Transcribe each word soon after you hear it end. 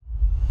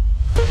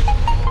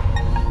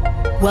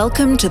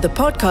Welcome to the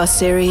podcast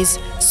series,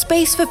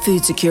 Space for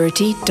Food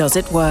Security, Does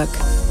It Work?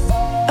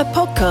 A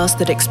podcast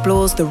that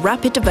explores the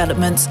rapid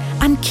developments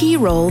and key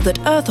role that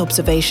Earth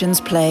observations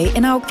play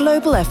in our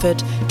global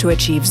effort to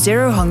achieve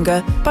zero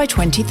hunger by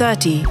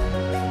 2030.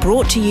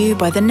 Brought to you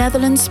by the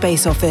Netherlands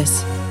Space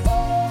Office.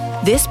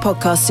 This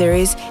podcast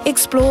series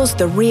explores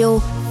the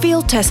real,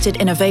 field-tested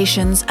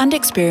innovations and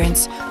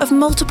experience of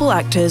multiple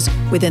actors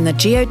within the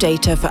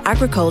Geodata for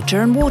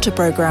Agriculture and Water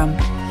programme,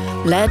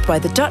 led by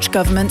the Dutch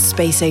government's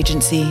space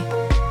agency.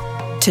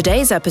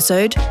 Today's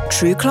episode,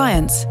 True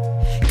Clients.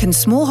 Can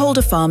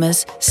smallholder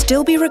farmers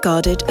still be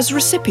regarded as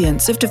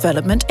recipients of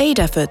development aid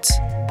efforts?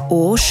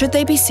 Or should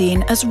they be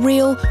seen as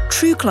real,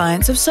 true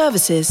clients of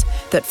services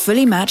that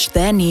fully match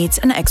their needs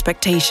and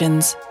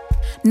expectations?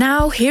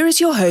 Now, here is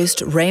your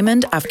host,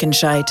 Raymond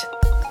Afkenscheid.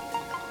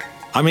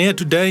 I'm here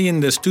today in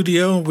the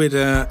studio with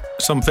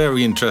some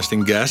very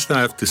interesting guests,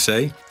 I have to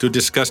say, to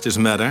discuss this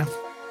matter.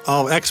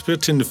 All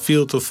experts in the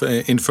field of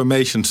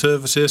information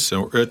services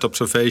or Earth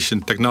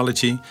observation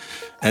technology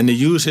and the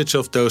usage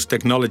of those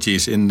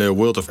technologies in the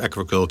world of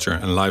agriculture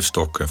and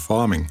livestock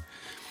farming.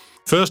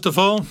 First of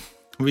all,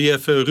 we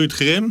have Ruud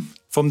Grim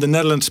from the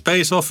Netherlands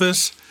Space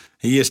Office.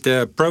 He is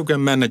the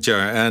program manager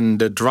and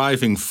the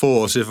driving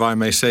force, if I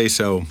may say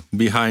so,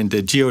 behind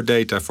the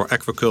Geodata for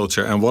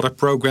Agriculture and Water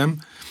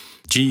program,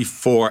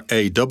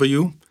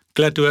 G4AW.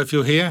 Glad to have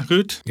you here,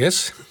 Ruud.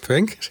 Yes,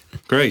 thanks.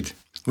 Great.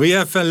 We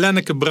have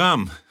Lenneke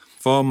Braam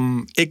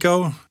from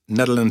ICO,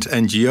 Netherlands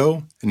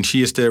NGO, and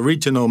she is the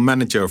regional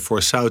manager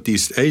for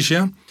Southeast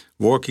Asia,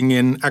 working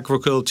in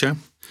agriculture.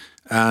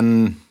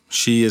 And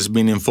she has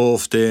been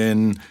involved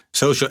in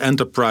social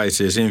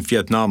enterprises in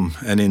Vietnam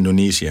and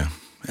Indonesia.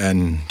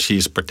 And she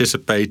is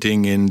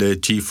participating in the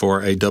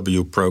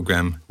G4AW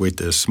program with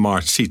the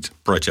Smart Seed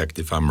project,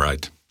 if I'm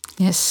right.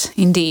 Yes,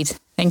 indeed.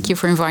 Thank you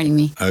for inviting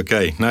me.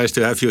 Okay, nice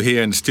to have you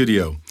here in the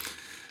studio.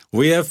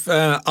 We have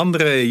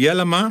André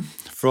Jellema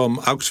from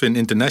Auxwin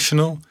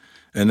International,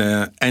 an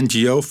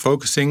NGO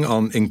focusing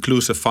on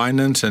inclusive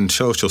finance and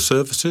social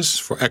services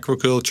for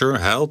agriculture,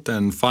 health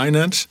and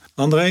finance.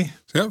 André?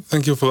 Yeah,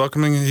 thank you for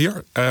welcoming me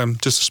here.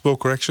 Just a small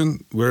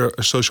correction, we're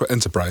a social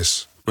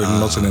enterprise. We're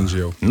not an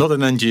NGO. Not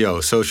an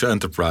NGO, social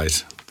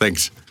enterprise.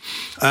 Thanks.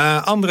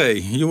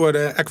 André, you are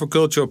the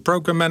agricultural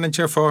program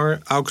manager for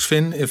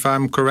Auxwin, if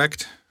I'm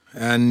correct.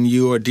 And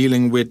you are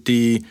dealing with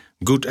the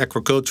good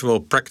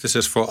agricultural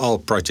practices for all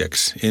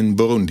projects in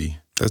Burundi.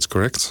 That's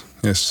correct,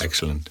 yes.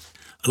 Excellent.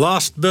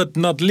 Last but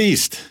not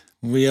least,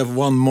 we have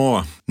one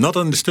more. Not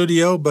in the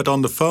studio, but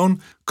on the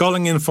phone.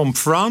 Calling in from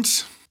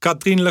France,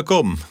 Catherine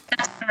Lecombe.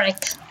 That's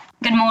correct.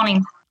 Good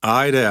morning.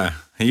 Hi there.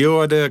 You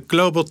are the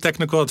Global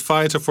Technical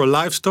Advisor for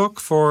Livestock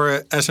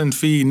for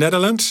SNV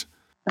Netherlands.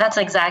 That's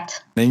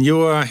exact. And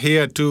you are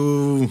here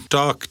to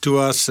talk to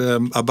us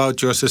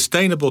about your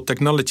sustainable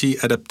technology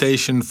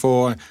adaptation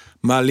for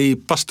Mali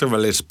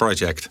Pastoralist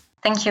project.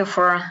 Thank you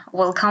for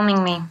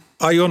welcoming me.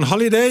 Are you on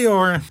holiday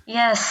or?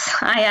 Yes,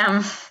 I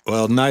am.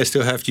 Well, nice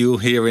to have you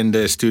here in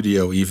the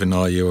studio, even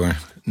though you're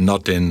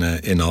not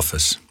in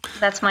office.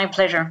 That's my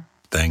pleasure.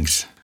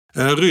 Thanks.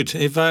 Ruud,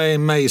 if I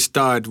may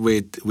start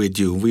with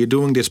you. We're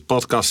doing this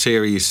podcast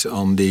series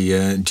on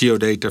the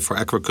Geodata for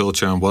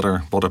Agriculture and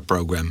Water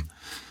program.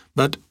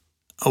 But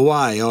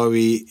why are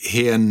we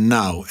here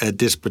now at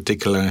this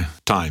particular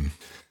time?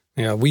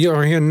 Yeah, we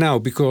are here now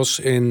because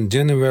in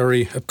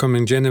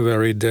upcoming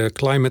January, the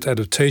Climate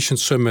Adaptation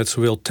Summit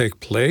will take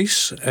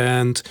place.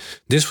 And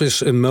this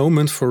was a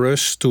moment for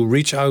us to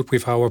reach out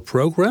with our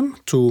program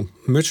to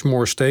much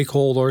more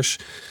stakeholders,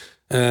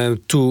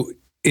 to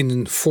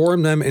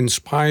inform them,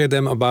 inspire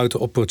them about the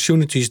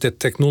opportunities that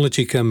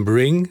technology can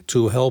bring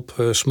to help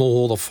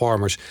smallholder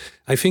farmers.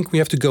 I think we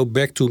have to go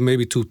back to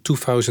maybe to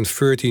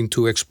 2013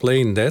 to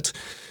explain that.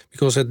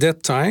 Because at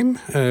that time,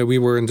 we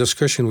were in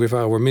discussion with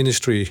our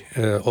Ministry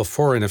of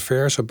Foreign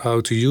Affairs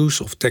about the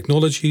use of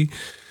technology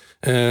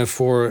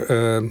for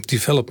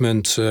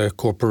development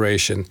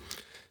cooperation.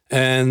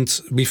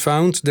 And we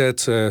found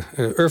that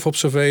Earth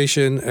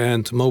observation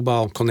and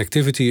mobile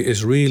connectivity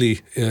is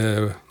really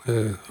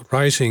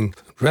rising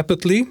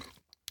rapidly.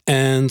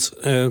 And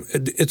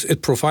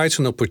it provides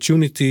an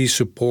opportunity to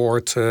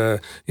support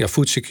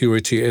food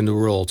security in the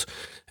world.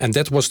 And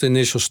that was the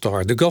initial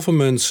start. The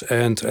governments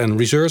and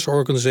research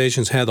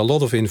organizations had a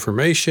lot of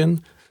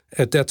information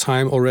at that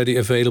time already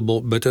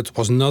available, but it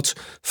was not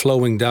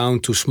flowing down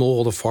to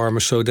smallholder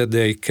farmers so that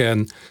they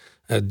can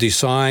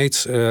decide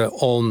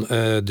on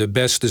the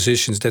best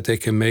decisions that they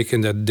can make in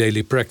their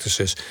daily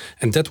practices.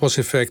 And that was,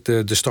 in fact,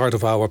 the start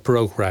of our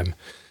program.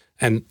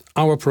 And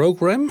our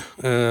program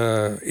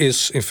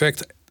is, in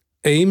fact,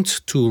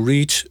 aimed to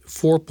reach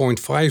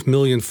 4.5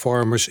 million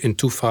farmers in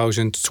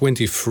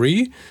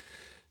 2023.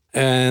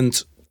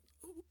 And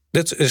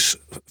that is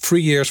 3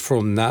 years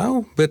from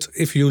now. But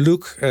if you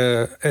look,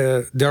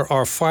 there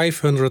are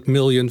 500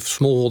 million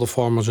smallholder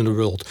farmers in the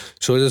world.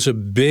 So it is a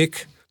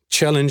big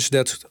challenge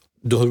that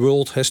the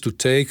world has to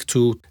take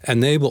to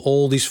enable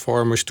all these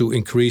farmers to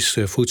increase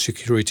food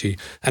security.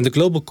 And the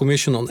Global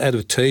Commission on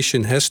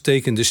Adaptation has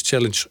taken this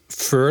challenge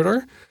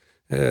further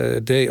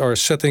they are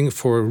setting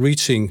for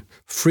reaching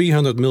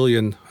 300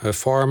 million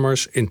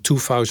farmers in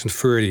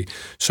 2030.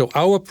 So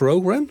our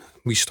program,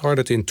 we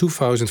started in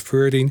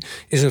 2013,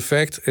 is in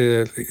fact,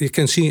 you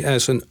can see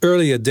as an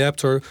early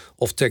adapter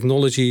of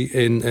technology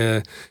in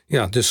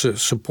this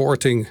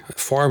supporting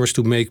farmers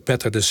to make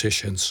better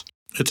decisions.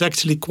 It's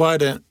actually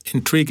quite an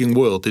intriguing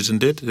world,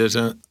 isn't it? There's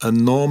an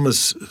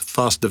enormous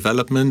fast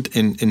development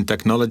in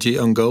technology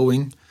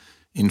ongoing.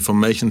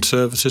 Information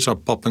services are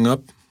popping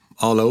up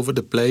all over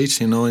the place.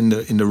 In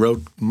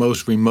the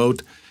most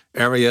remote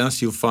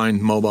areas, you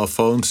find mobile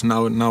phones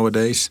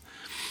nowadays.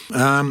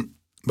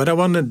 But I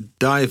want to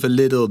dive a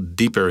little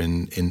deeper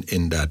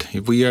in that.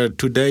 We are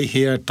today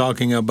here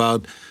talking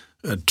about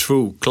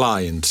true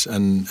clients,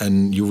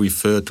 and you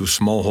refer to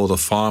smallholder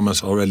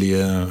farmers already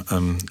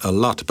a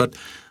lot. But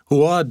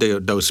who are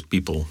those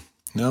people?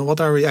 What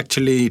are we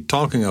actually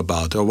talking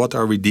about, or what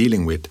are we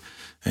dealing with?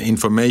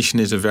 Information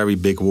is a very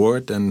big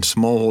word, and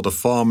smallholder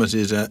farmers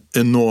is an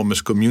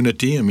enormous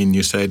community. I mean,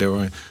 you say there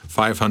are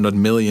 500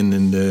 million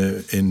in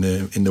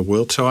the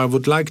world. So I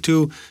would like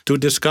to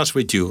discuss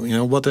with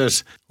you. What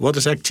is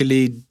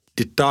actually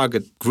the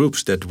target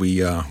groups that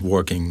we are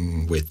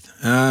working with.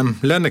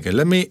 Lenneke,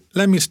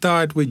 let me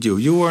start with you.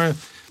 You are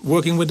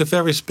working with a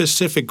very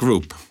specific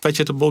group,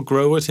 vegetable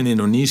growers in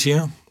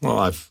Indonesia. Well,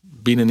 I've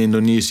been in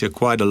Indonesia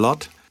quite a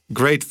lot.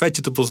 Great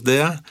vegetables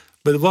there.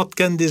 But what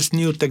can this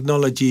new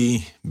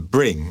technology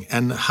bring,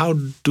 and how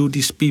do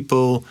these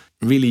people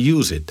really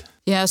use it?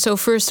 Yeah, so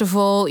first of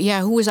all,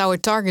 who is our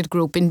target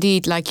group?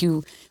 Indeed, like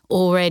you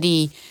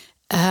already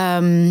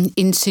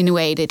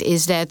insinuated,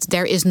 is that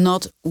there is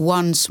not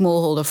one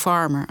smallholder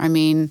farmer. I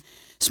mean,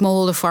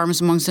 smallholder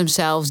farmers amongst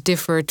themselves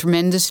differ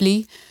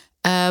tremendously.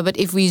 But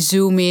if we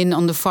zoom in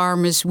on the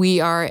farmers we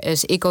are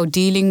as ICO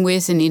dealing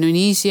with in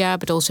Indonesia,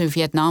 but also in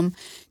Vietnam,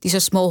 these are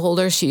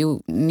smallholders.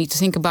 You need to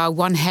think about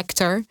 1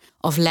 hectare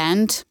of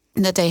land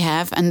that they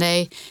have,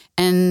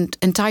 and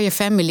entire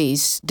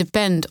families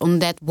depend on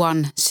that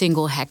 1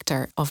 single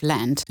hectare of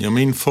land. You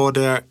mean for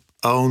their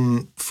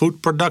own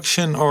food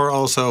production, or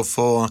also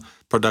for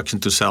production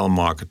to sell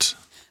markets?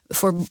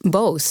 For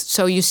both.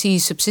 So you see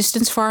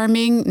subsistence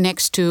farming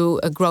next to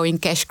growing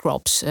cash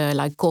crops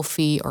like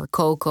coffee or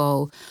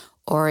cocoa,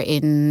 or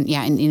in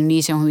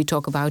Indonesia when we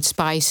talk about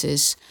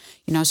spices.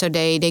 So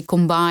they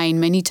combine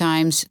many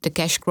times the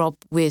cash crop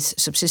with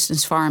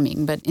subsistence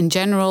farming. But in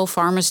general,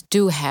 farmers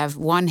do have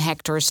 1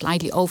 hectare,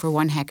 slightly over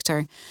 1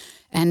 hectare,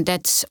 and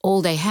that's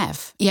all they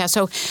have.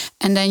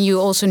 And then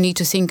you also need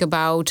to think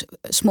about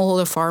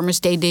smallholder farmers.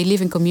 They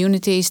live in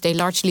communities. They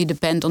largely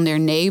depend on their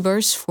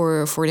neighbors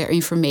for their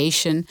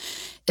information.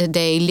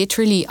 They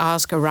literally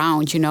ask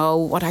around,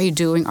 what are you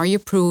doing? Are you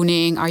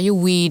pruning? Are you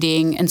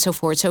weeding? And so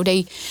forth. So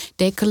they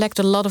collect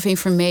a lot of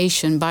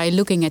information by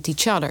looking at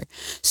each other.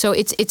 So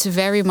it's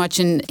very much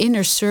an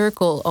inner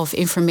circle of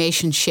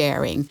information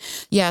sharing.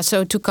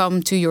 So to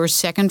come to your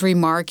second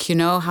remark,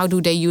 how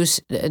do they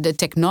use the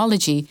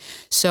technology?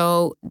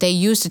 So they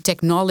use the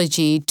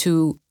technology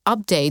to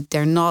update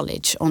their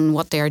knowledge on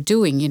what they are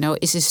doing.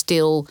 Is this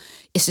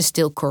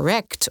still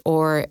correct,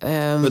 or?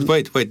 But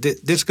wait,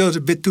 this goes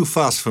a bit too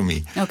fast for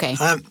me. Okay.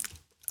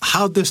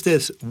 How does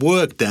this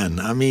work then?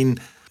 I mean,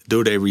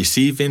 do they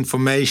receive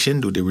information?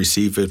 Do they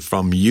receive it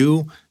from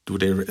you? Do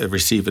they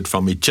receive it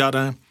from each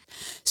other?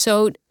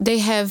 So they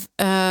have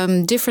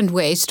different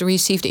ways to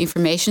receive the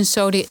information.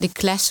 So the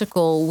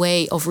classical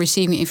way of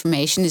receiving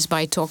information is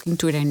by talking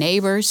to their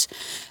neighbors.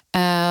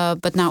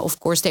 But now, of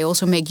course, they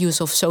also make use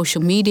of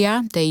social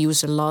media. They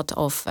use a lot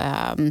of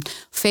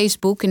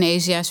Facebook in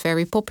Asia. Is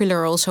very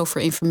popular also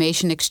for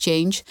information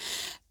exchange.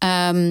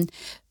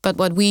 But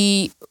what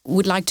we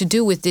would like to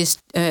do with this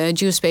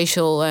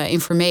geospatial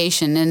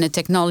information and the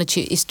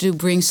technology is to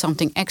bring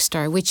something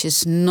extra, which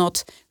is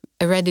not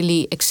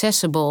readily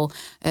accessible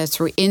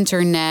through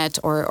internet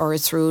or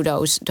through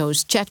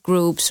those chat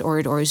groups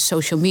or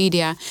social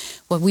media.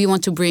 What we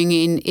want to bring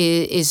in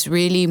is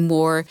really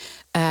more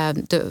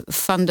the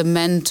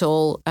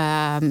fundamental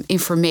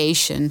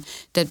information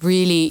that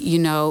really,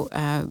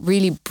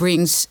 really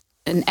brings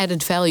an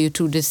added value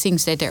to the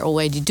things that they're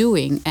already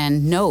doing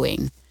and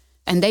knowing.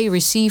 And they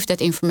receive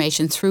that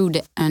information through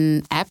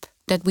an app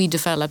that we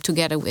developed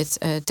together with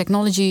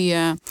technology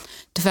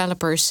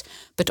developers,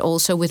 but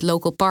also with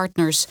local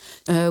partners.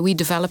 We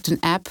developed an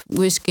app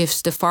which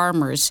gives the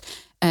farmers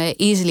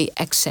easily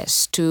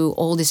access to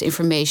all this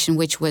information,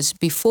 which was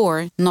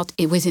before not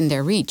within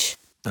their reach.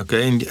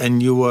 Okay,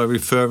 and you were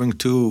referring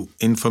to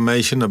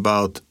information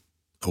about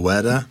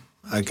weather,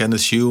 I can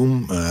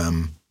assume,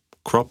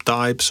 crop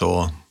types,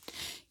 or?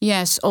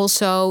 Yes,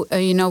 also,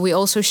 we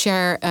also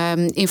share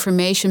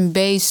information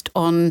based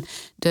on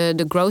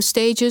the growth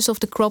stages of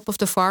the crop of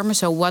the farmer.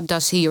 So what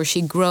does he or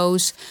she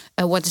grows?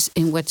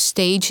 In what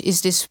stage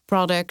is this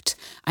product?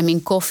 I mean,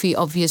 coffee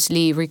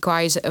obviously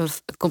requires a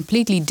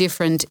completely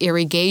different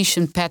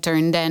irrigation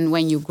pattern than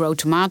when you grow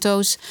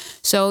tomatoes.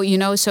 So,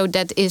 so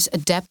that is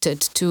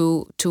adapted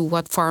to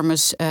what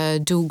farmers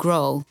do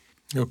grow.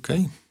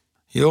 Okay.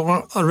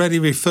 You're already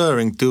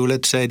referring to,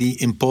 let's say,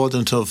 the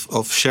importance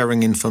of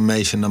sharing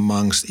information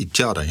amongst each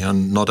other,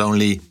 and not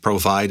only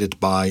provided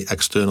by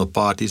external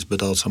parties,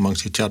 but also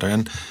amongst each other.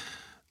 And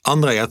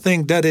André, I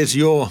think that is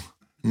your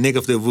neck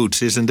of the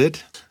woods, isn't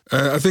it?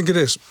 I think it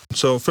is.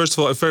 So first of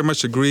all, I very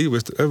much agree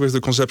with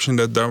the conception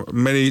that there are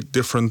many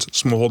different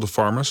smallholder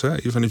farmers.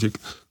 Even if you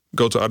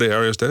go to other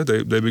areas there,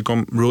 they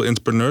become real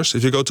entrepreneurs.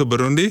 If you go to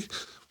Burundi,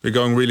 we're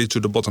going really to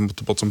the bottom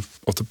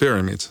of the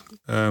pyramid.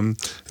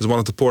 It's one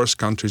of the poorest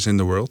countries in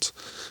the world.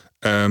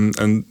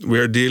 And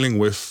we're dealing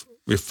with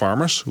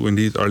farmers who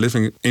indeed are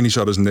living in each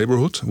other's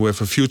neighborhood, who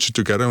have a future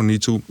together, who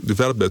need to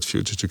develop that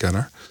future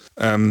together.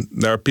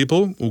 There are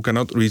people who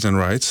cannot read and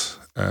write.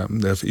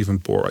 They have even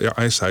poor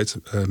eyesight,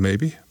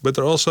 maybe. But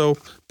there are also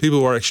people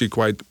who are actually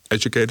quite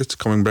educated,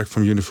 coming back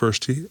from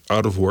university,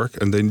 out of work,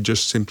 and they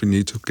just simply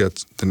need to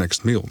get the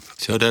next meal.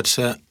 So that's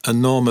an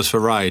enormous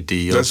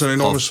variety of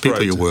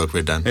people you work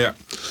with then. Yeah.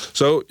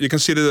 So you can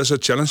see that as a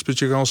challenge,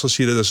 but you can also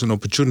see that as an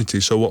opportunity.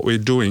 So what we're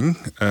doing,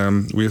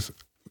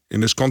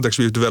 in this context,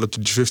 we've developed a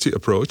G50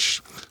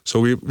 approach. So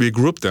we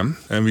group them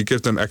and we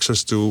give them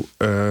access to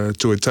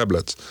a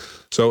tablet.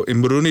 So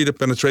in Burundi, the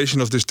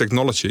penetration of this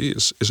technology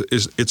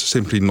it's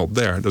simply not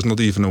there. There's not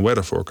even a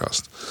weather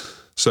forecast.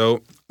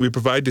 So we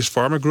provide these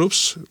farmer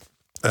groups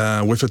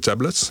with a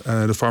tablet.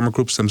 The farmer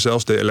groups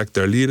themselves, they elect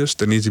their leaders.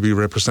 They need to be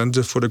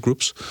representative for the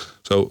groups.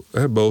 So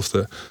both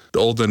the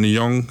old and the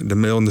young, the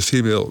male and the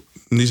female,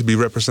 need to be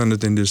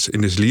represented in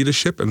this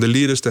leadership. And the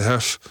leaders, they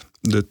have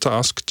the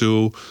task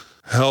to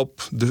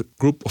help the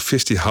group of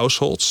 50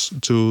 households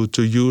to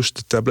use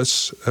the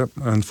tablets.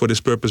 And for this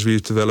purpose,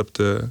 we've developed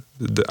the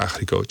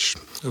AgriCoach.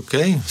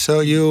 Okay, so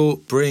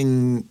you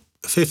bring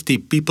 50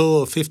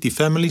 people, 50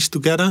 families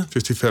together?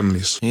 50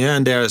 families. Yeah,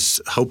 and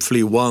there's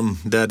hopefully one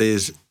that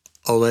is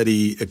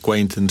already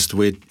acquainted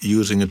with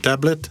using a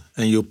tablet,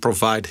 and you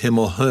provide him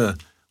or her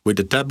with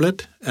a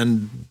tablet,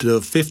 and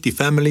the 50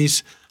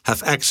 families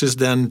have access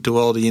then to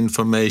all the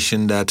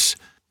information that's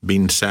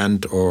been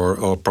sent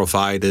or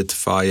provided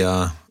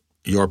via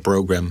your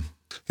program.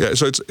 Yeah,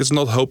 so it's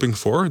not hoping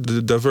for.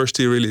 The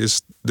diversity really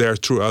is there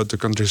throughout the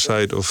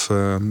countryside of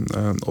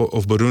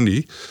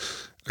Burundi.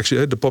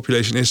 Actually, the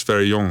population is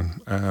very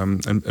young,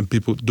 and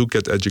people do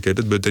get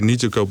educated, but they need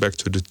to go back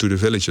to the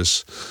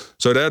villages.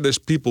 So there's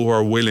people who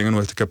are willing and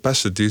with the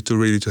capacity to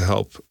really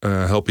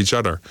help each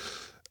other.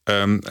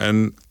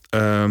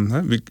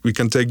 We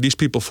can take these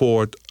people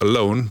forward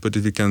alone, but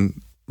if we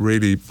can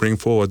really bring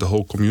forward the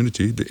whole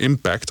community, the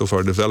impact of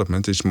our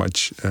development is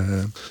much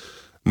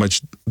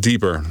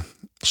deeper.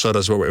 So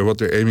that's what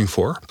we're aiming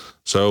for.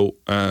 So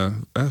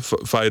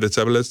via the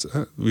tablet,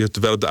 we have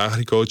developed the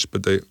AgriCoach,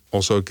 but they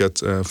also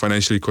get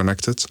financially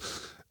connected.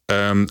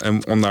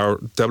 And on our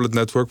tablet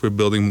network, we're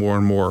building more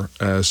and more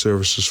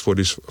services for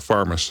these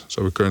farmers.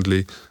 So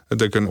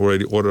they can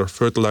already order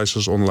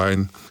fertilizers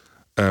online.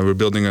 We're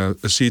building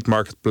a seed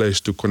marketplace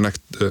to connect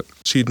the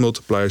seed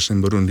multipliers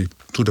in Burundi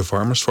to the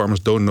farmers. Farmers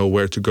don't know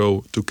where to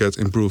go to get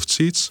improved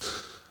seeds.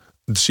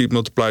 The seed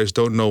multipliers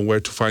don't know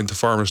where to find the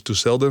farmers to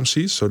sell them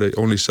seeds, so they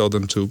only sell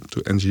them to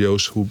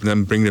NGOs who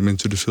then bring them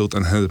into the field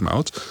and hand them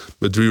out.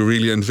 But we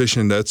really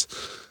envision that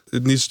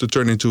it needs to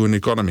turn into an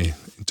economy,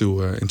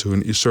 into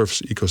an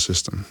service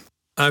ecosystem.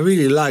 I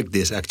really like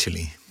this,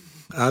 actually.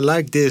 I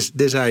like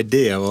this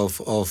idea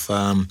of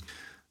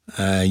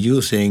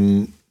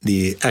using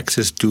the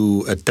access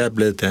to a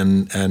tablet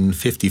and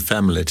 50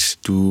 families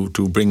to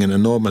bring an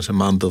enormous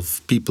amount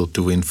of people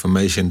to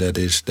information that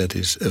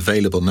is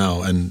available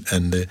now,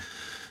 and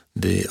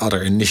the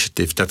other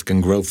initiatives that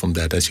can grow from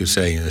that, as you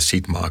say, in a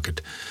seed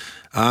market.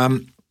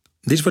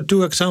 These were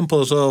two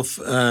examples of,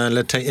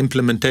 let's say,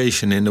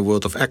 implementation in the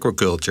world of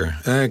agriculture.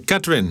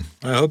 Catherine,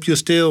 I hope you're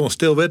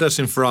still with us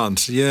in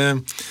France. Yeah,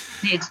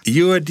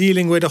 you are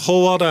dealing with a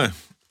whole other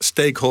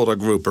stakeholder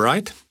group,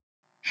 right?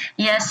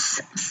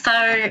 Yes, so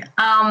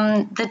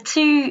the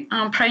two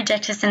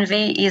projects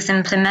SNV is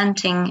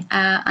implementing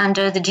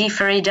under the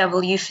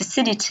G4AW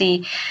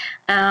facility,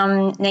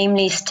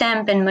 namely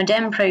STEMP and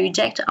MODEM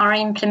project, are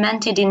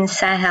implemented in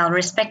Sahel,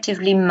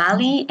 respectively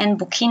Mali and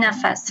Burkina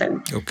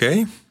Faso.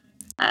 Okay.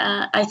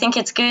 I think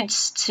it's good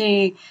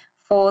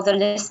for the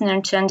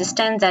listener to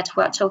understand that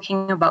we're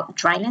talking about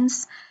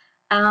drylands,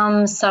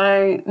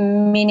 so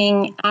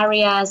meaning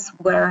areas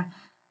where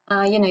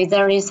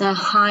there is a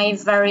high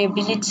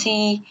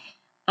variability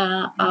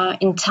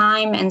in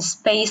time and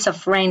space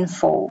of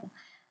rainfall.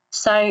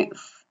 So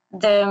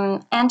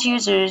the end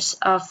users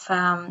of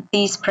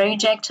these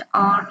projects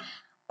are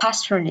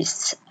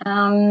pastoralists.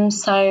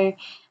 So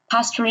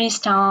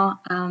pastoralists are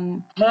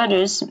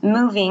herders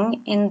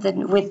moving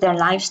with their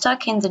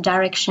livestock in the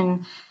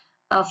direction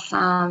of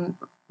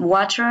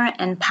water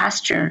and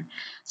pasture,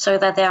 so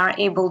that they are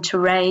able to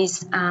raise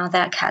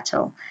their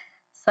cattle.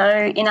 So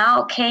in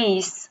our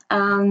case,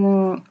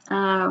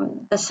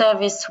 the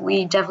service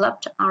we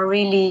developed are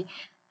really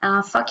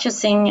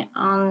focusing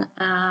on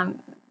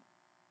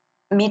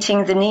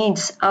meeting the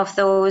needs of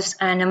those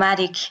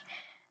nomadic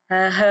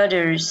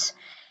herders.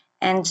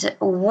 And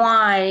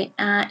why?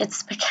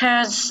 It's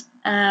because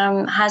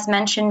as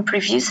mentioned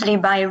previously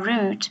by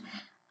Ruud,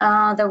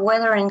 the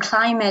weather and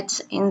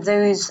climate in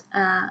those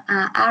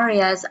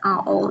areas are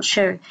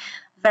also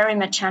very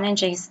much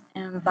challenged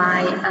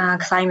by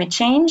climate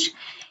change.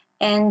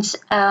 And so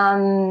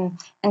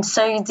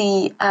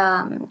the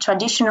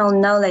traditional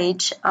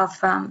knowledge of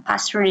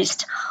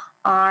pastoralists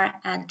are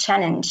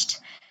challenged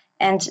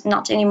and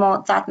not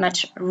anymore that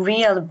much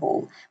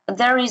reliable. But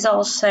there is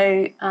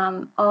also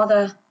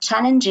other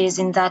challenges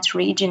in that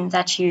region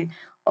that you,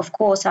 of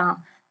course,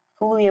 are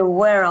fully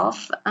aware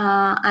of.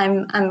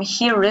 I'm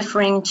here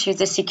referring to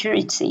the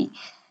security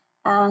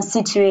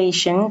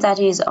situation that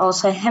is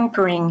also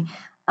hampering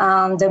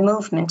the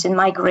movement and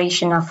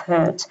migration of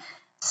herd.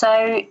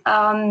 So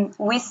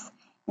with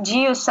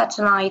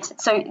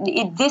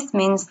geosatellite, this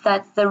means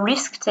that the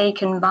risk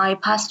taken by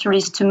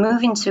pastoralists to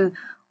move into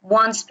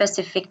one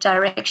specific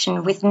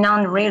direction with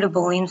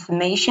non-reliable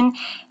information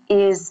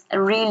is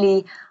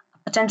really a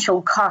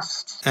potential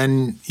cost.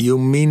 And you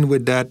mean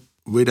with that,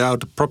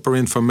 without proper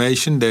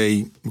information,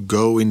 they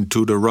go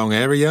into the wrong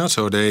area,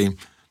 so they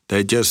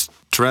just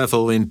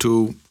travel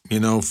into,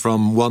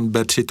 from one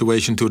bad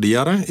situation to the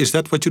other? Is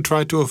that what you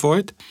try to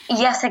avoid?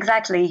 Yes,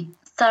 exactly.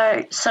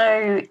 So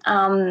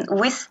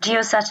with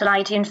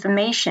geosatellite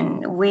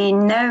information, we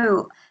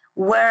know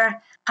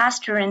where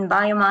pasture and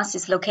biomass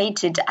is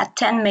located at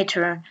 10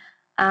 meter.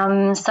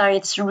 So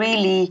it's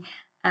really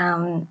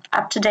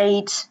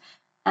up-to-date,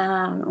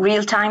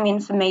 real-time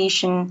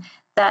information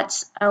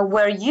that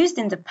were used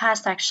in the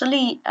past,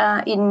 actually,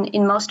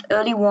 in most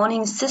early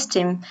warning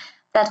systems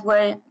that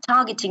were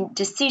targeting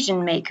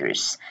decision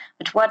makers.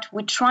 But what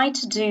we try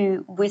to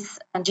do with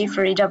a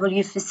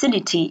G4EW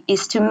facility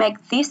is to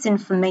make this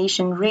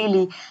information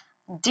really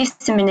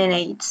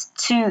disseminate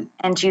to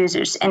end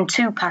users and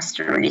to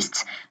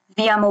pastoralists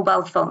via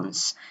mobile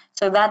phones.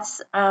 So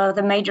that's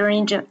the major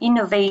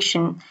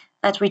innovation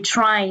that we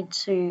try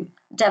to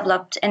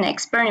develop and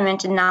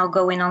experiment and now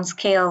going on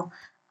scale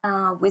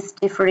with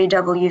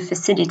G4EW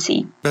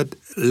facility. But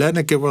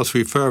Lenneke was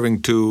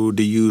referring to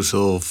the use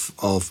of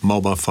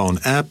mobile phone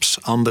apps.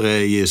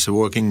 André is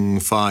working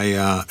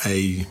via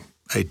a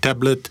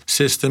tablet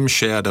system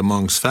shared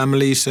amongst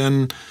families.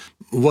 And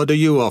what do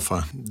you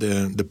offer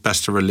the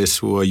pastoralists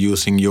who are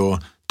using your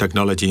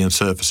technology and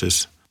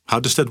services? How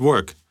does that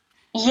work?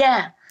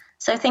 Yeah.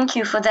 So thank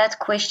you for that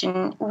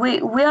question. We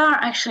are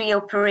actually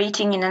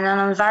operating in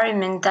an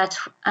environment that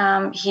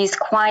is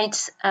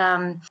quite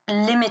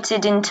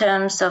limited in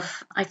terms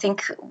of, I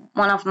think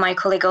one of my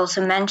colleagues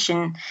also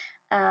mentioned,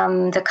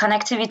 the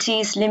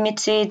connectivity is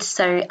limited,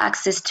 so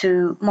access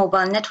to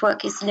mobile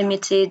network is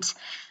limited.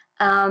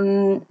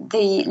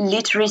 The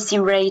literacy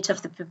rate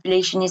of the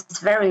population is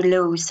very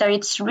low. So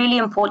it's really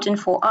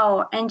important for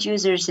our end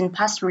users and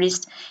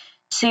pastoralists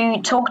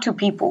to talk to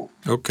people.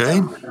 Okay.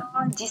 So we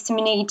are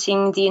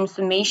disseminating the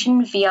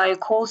information via a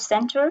call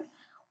center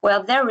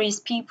where there is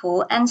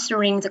people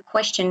answering the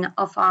question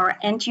of our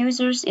end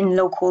users in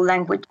local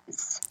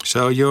languages.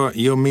 So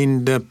you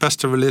mean the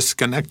pastoralists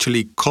can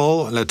actually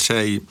call, let's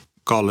say,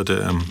 call it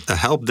a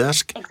help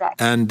desk.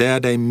 Exactly. And there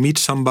they meet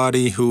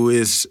somebody who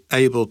is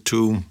able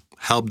to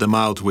help them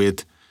out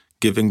with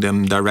giving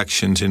them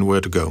directions in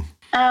where to go.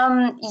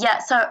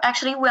 So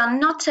actually we are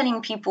not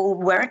telling people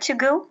where to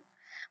go,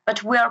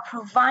 but we are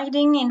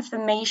providing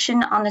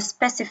information on a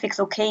specific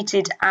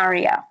located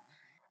area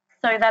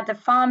so that the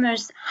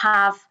farmers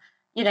have,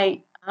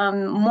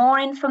 more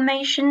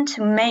information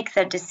to make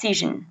their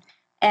decision.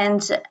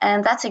 And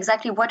that's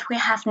exactly what we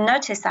have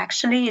noticed,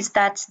 actually, is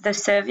that the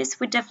service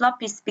we develop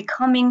is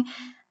becoming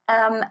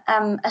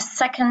a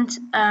second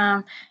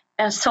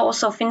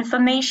source of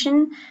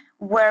information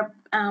where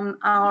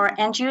our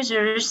end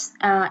users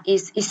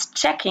is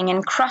checking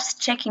and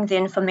cross-checking the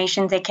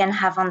information they can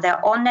have on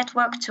their own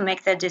network to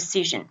make their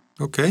decision.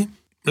 Okay.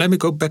 Let me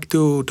go back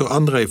to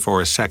André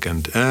for a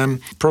second.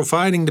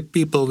 Providing the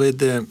people with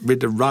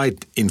the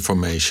right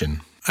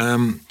information.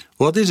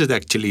 What is it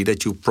actually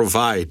that you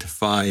provide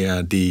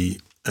via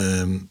the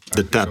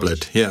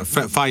tablet? Yeah,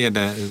 via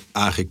the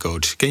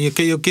AgriCoach. Can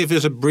you give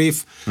us a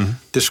brief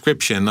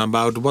description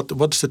about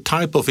what's the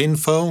type of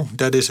info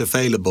that is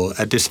available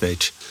at this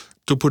stage?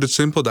 To put it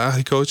simple, the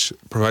AgriCoach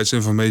provides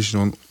information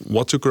on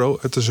what to grow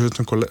at a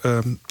certain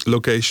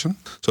location.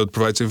 So it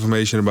provides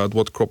information about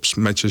what crops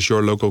matches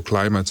your local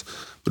climate,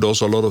 but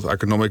also a lot of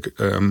economic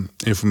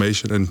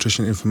information and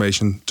nutrition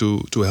information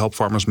to help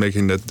farmers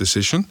making that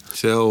decision.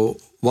 So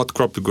what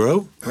crop to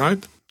grow,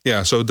 right?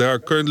 Yeah, so there are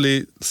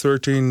currently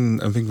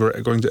 13, I think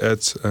we're going to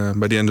add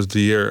by the end of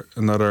the year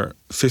another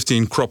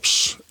 15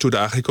 crops to the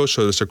AgriCoach.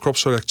 So there's a crop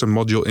selector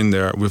module in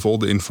there with all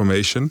the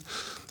information.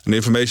 And the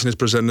information is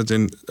presented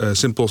in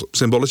simple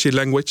symbology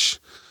language,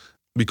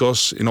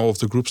 because in all of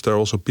the groups there are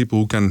also people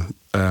who can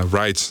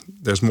write.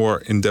 There's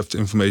more in-depth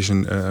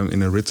information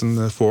in a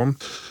written form.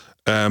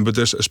 But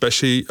there's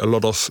especially a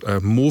lot of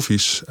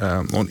movies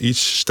on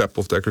each step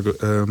of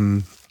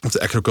the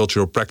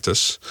agricultural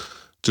practice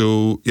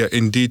to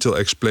in detail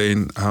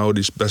explain how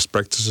these best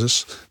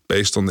practices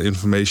based on the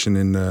information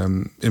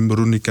in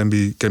Burundi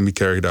can be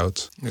carried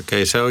out.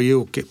 Okay, so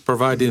you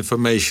provide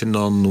information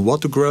on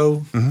what to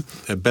grow,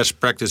 best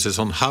practices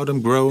on how to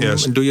grow.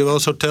 Yes. And do you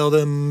also tell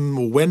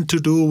them when to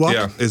do what?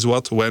 Yeah, it's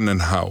what, when,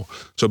 and how.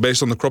 So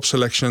based on the crop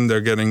selection,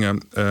 they're getting an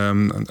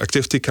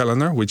activity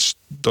calendar, which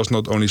does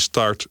not only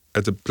start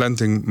at the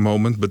planting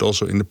moment, but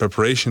also in the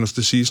preparation of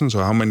the season. So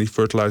how many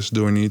fertilizers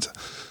do I need?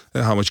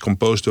 How much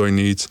compost do I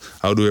need?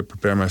 How do I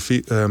prepare my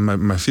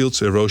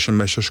fields? Erosion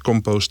measures,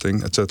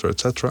 composting, etc.,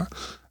 etc.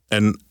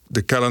 And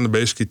the calendar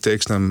basically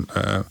takes them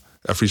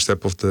every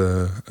step of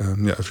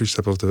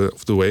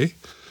the way.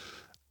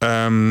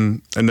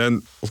 And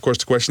then, of course,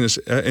 the question is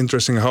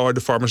interesting. How are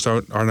the farmers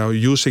are now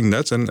using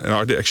that, and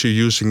are they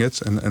actually using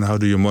it? And how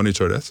do you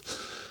monitor that?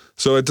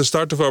 So at the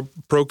start of our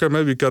program,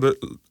 we got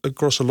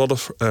across a lot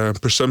of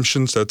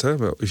presumptions that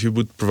well, if you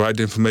would provide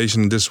the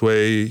information in this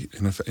way,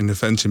 in a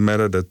fancy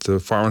manner, that the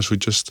farmers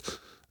would just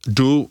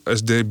do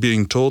as they're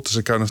being told, as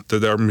a kind of that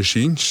they're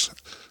machines.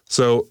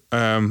 So,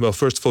 well,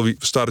 first of all, we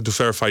started to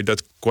verify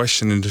that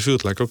question in the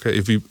field. Like, okay,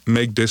 if we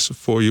make this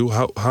for you,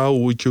 how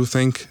would you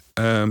think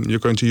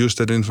you're going to use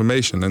that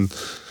information? And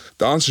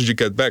the answers you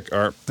get back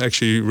are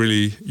actually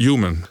really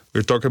human.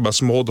 We're talking about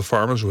smallholder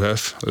farmers who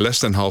have less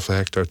than half a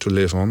hectare to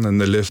live on, and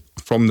they live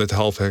from that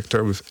half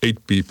hectare with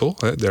 8 people.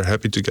 They're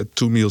happy to get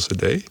 2 meals a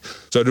day.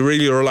 So they're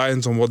really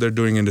reliant on what they're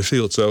doing in the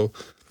field. So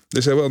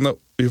they say, well, no,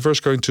 we're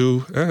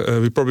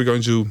probably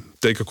going to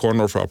take a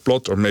corner of our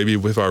plot, or maybe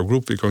with our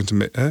group, we're going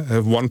to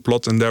have one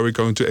plot, and there we're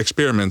going to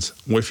experiment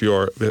with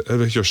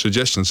your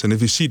suggestions. And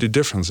if we see the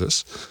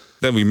differences,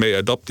 then we may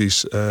adopt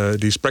these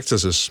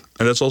practices,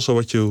 and that's also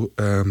what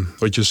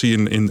you see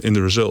in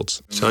the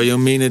results. So you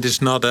mean it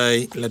is not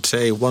a, let's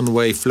say,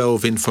 one-way flow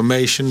of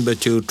information,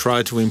 but you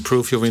try to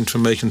improve your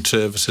information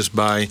services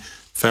by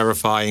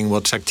verifying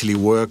what's actually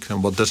work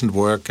and what doesn't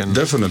work. And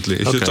definitely,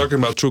 if you're talking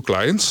about true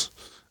clients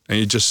and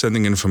you're just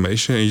sending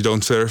information and you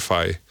don't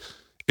verify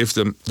if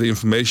the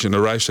information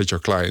arrives at your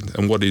client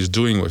and what he's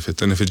doing with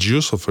it, and if it's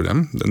useful for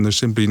them, then there's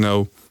simply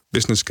no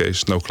business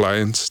case, no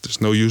clients,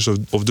 there's no use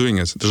of doing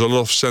it. There's a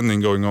lot of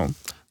sending going on.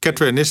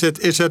 Catherine, is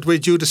that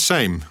with you the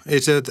same?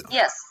 Is it?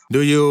 Yes.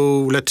 Do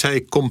you, let's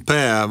say,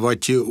 compare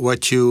what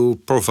you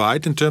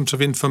provide in terms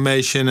of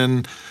information,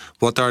 and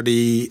what are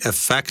the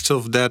effects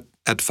of that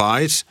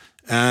advice,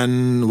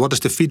 and what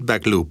is the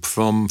feedback loop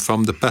from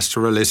the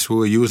pastoralists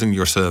who are using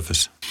your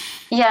service?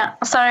 Yeah,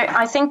 so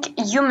I think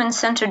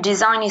human-centered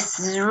design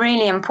is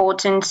really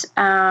important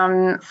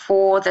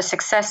for the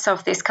success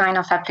of this kind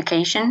of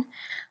application.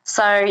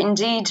 So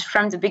indeed,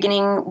 from the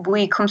beginning,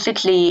 we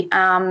completely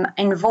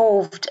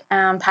involved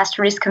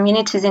pastoralist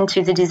communities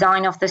into the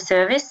design of the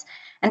service,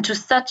 and to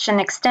such an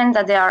extent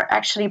that they are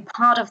actually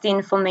part of the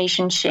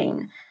information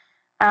chain.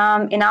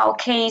 In our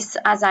case,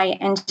 as I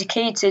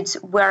indicated,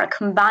 we're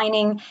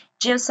combining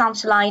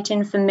geosatellite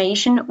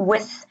information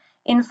with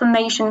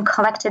information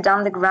collected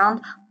on the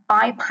ground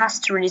by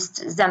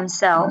pastoralists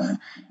themselves.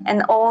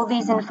 And all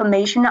these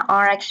information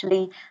are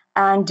actually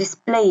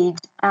displayed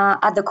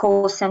at the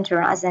call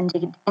center as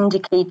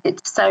indicated.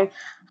 So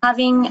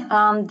having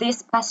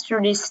these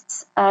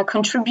pastoralists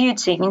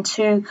contributing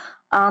to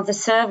the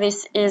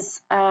service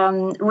is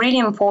really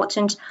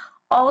important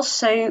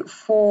also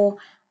for,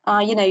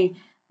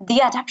 the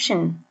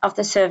adoption of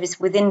the service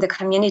within the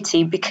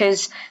community,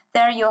 because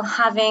there you're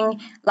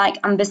having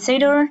like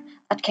ambassador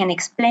that can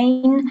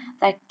explain,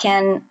 that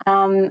can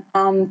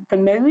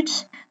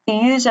promote the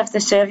use of the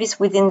service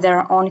within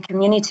their own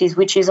communities,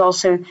 which is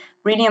also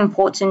really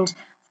important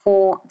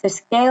for the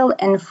scale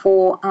and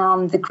for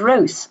the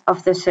growth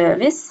of the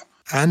service.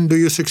 And do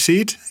you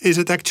succeed? Is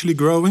it actually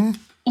growing?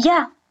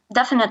 Yeah,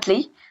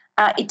 definitely.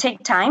 It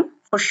takes time,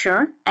 for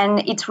sure,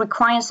 and it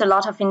requires a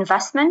lot of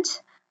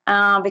investment.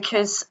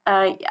 Because,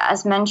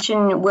 as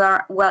mentioned,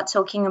 we're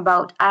talking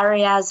about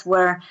areas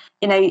where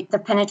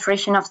the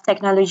penetration of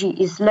technology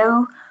is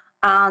low.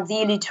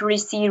 The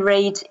illiteracy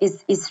rate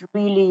is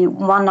really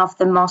one of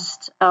the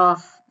most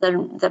of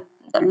the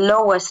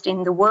lowest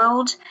in the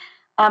world.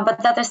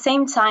 But at the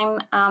same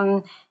time,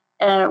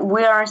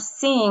 we are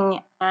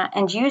seeing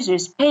end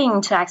users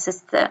paying to access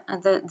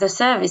the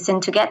service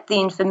and to get the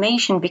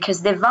information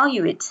because they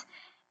value it.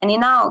 And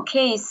in our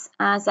case,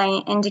 as I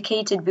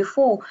indicated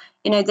before,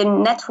 the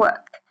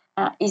network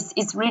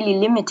is really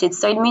limited.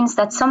 So it means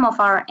that some of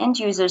our end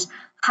users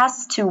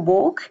has to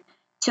walk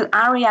to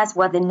areas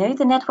where they know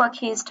the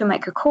network is to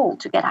make a call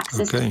to get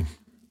access to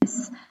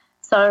this.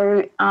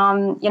 So,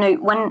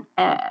 when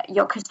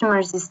your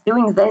customers is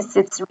doing this,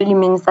 it really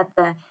means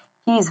that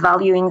he is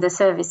valuing the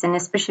service, and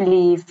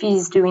especially if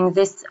he's doing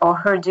this or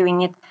her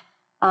doing it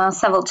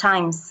several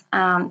times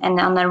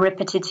and on a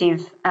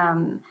repetitive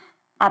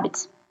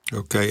habit.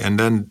 Okay, and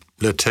then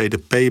let's say the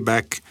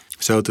payback,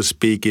 so to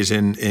speak, is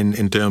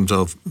in terms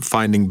of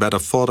finding better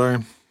fodder,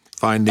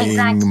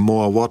 finding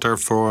more water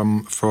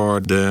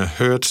for the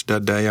herds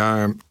that they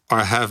are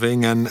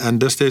having, and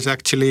does this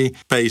actually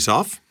pays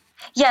off?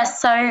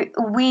 Yes, so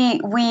we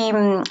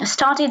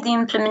started the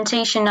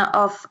implementation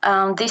of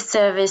this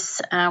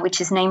service,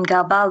 which is named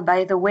Gabal,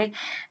 by the way,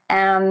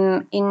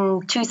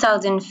 in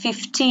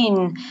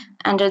 2015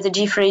 under the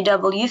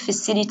G4AW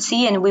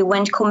facility, and we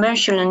went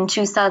commercial in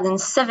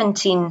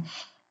 2017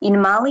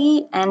 in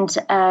Mali and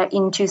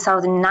in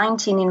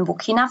 2019 in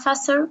Burkina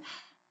Faso.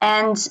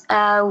 And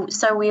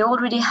so we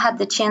already had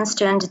the chance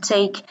to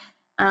undertake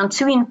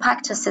 2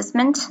 impact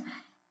assessments.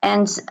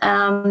 And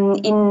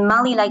in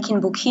Mali, like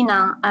in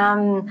Burkina,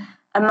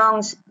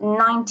 among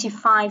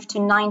 95 to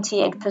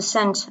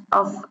 98%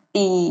 of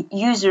the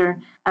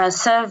user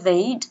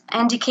surveyed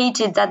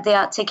indicated that they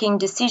are taking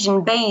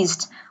decision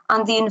based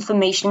on the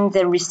information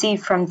they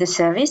receive from the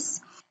service.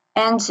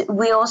 And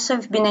we also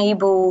have been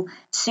able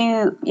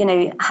to,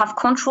 have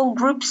control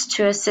groups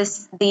to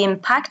assess the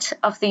impact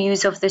of the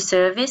use of the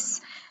service.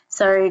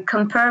 So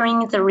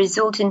comparing the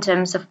result in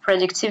terms of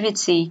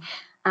productivity,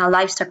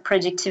 livestock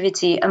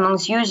productivity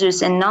amongst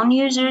users and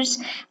non-users,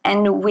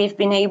 and we've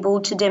been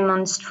able to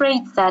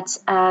demonstrate that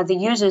the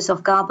users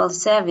of Gabal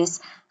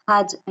service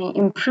had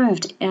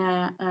improved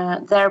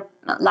their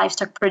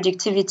livestock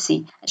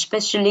productivity,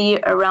 especially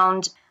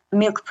around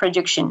milk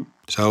production.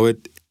 So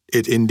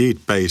it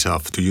indeed pays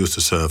off to use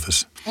the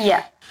service.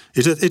 Yeah.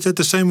 Is it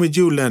the same with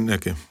you,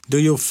 Lenneke? Do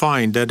you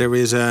find that there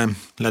is a,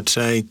 let's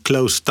say,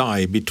 close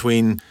tie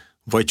between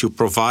what you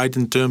provide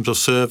in terms of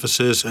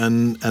services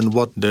and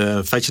what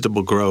the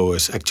vegetable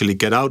growers actually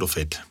get out of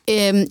it?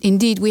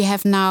 Indeed, we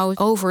have now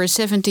over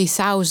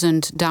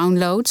 70,000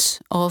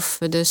 downloads of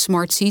the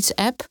Smart Seeds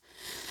app,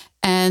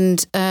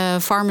 and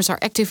farmers are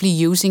actively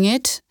using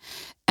it.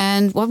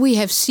 And what we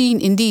have seen,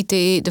 indeed,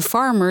 the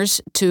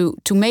farmers, to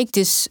make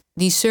these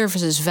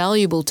services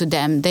valuable to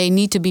them, they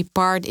need to be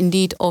part,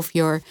 indeed, of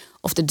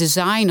the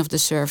design of the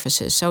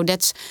services. So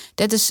that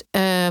is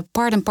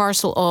part and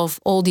parcel of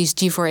all these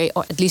G4A,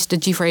 or at least the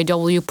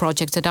G4AW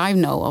projects that I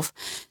know of.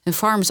 The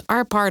farmers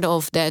are part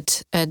of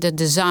that, the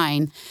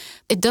design.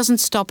 It doesn't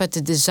stop at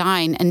the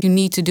design, and you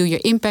need to do your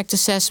impact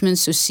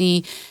assessments to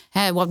see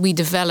what we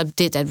developed,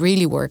 did that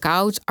really work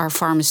out? Are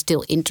farmers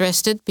still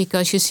interested?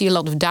 Because you see a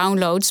lot of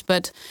downloads,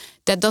 but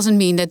that doesn't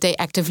mean that they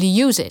actively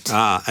use it.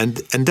 And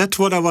that's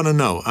what I want to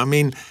know. I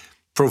mean,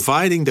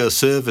 providing those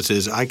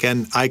services, I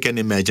can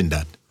imagine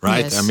that,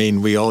 right? Yes. I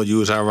mean, we all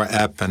use our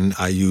app, and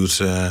I use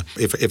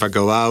if I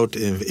go out,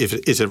 if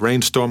is a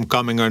rainstorm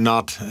coming or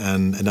not,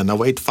 and then I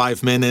wait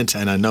 5 minutes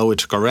and I know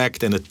it's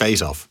correct and it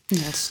pays off.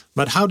 Yes.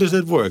 But how does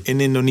that work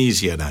in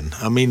Indonesia then?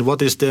 I mean,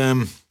 what's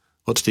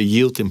the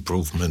yield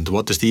improvement?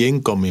 What is the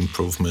income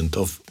improvement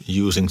of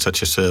using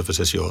such a service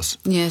as yours?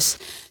 Yes.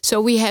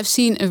 So we have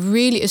seen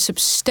a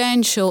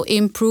substantial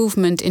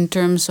improvement in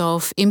terms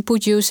of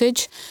input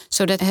usage.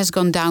 So that has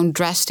gone down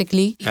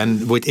drastically.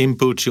 And with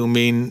inputs, you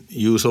mean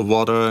use of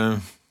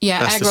water,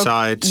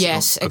 pesticides?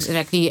 Yes,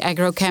 exactly.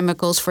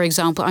 Agrochemicals, for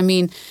example. I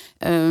mean,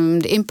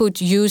 the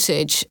input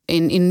usage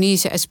in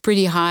Indonesia is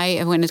pretty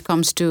high when it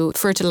comes to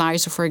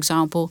fertilizer, for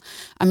example.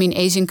 I mean,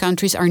 Asian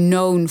countries are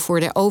known for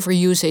their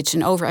overusage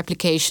and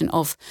over-application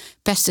of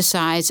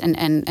pesticides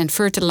and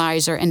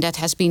fertilizer, and that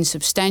has been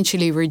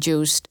substantially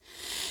reduced.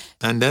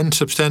 And then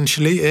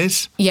substantially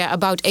is? Yeah,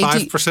 about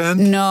 5%?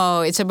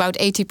 No, it's about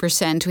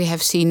 80% we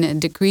have seen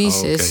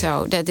decreases. Okay.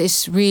 So that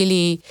is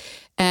really...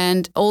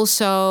 And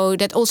also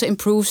that also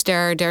improves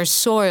their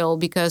soil,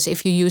 because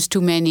if you use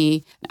too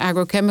many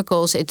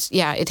agrochemicals,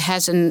 it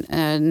has a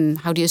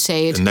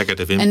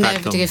negative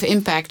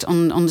impact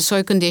on the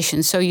soil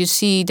conditions. So you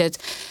see that.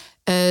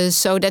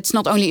 So that's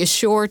not only a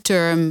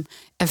short-term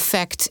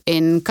effect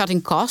in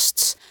cutting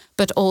costs,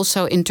 but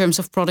also in terms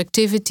of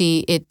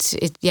productivity,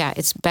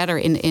 it's better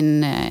in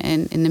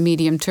the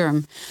medium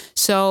term.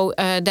 So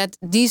that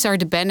these are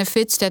the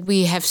benefits that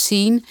we have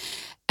seen.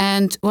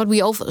 And what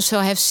we also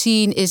have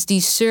seen is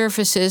these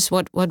services,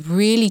 what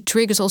really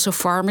triggers also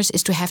farmers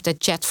is to have that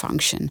chat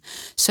function.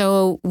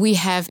 So we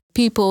have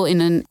people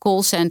in a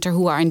call center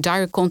who are in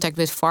direct contact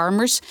with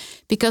farmers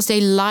because they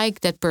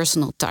like that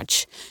personal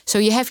touch. So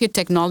you have your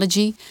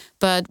technology,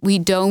 but we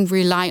don't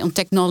rely on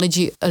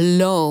technology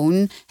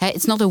alone.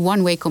 It's not a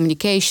one-way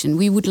communication.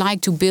 We would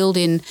like to build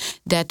in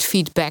that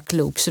feedback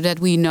loop so that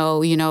we know,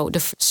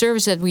 the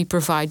service that we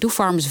provide, do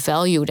farmers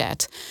value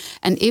that?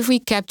 And if we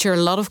capture a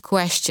lot of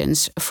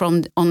questions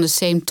on the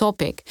same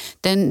topic,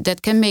 then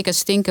that can make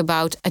us think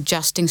about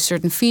adjusting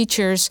certain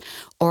features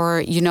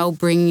or,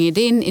 bringing it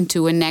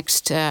into a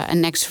next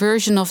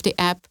version of the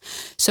app.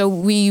 So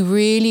we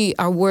really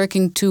are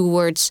working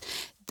towards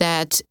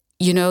that,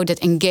 that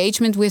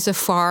engagement with the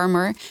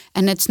farmer.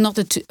 And it's not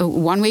a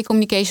one-way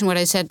communication, what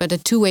I said, but a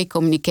two-way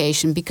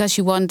communication, because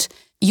you want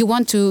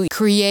to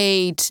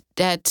create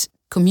that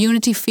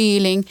community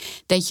feeling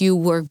that you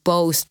work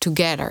both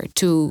together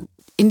to,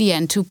 in the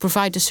end, to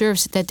provide the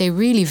service that they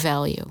really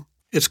value.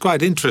 It's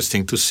quite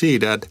interesting to see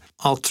that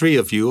all three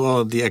of you,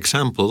 all the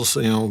examples,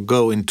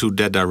 go into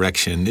that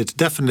direction. It's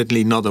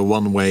definitely not a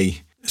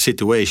one-way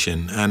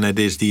situation, and it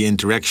is the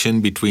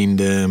interaction between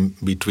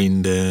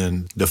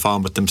the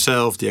farmers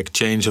themselves, the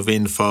exchange of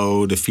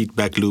info, the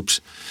feedback loops.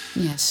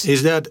 Yes.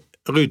 Is that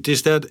Ruud,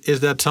 is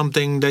that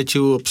something that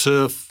you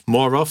observe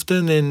more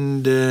often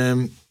in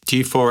the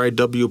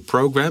G4AW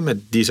program?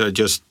 These are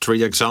just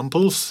 3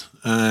 examples,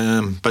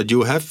 but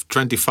you have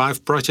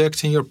 25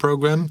 projects in your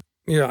program.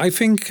 Yeah, I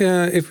think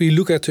if we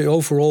look at the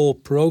overall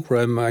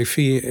program, I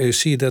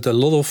see that a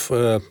lot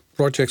of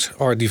projects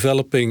are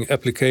developing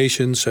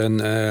applications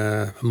and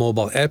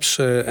mobile apps,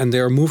 and they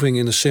are moving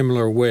in a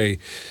similar way.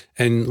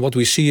 And what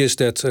we see is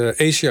that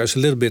Asia is a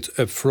little bit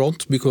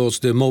upfront because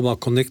the mobile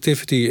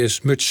connectivity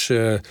is much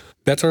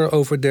better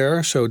over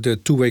there. So the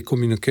two-way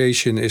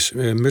communication is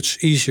much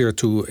easier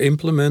to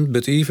implement.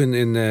 But even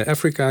in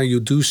Africa, you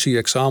do see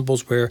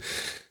examples where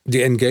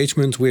the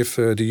engagement with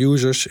the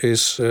users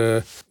is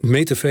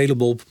made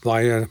available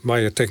by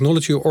a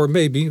technology, or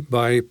maybe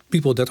by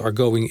people that are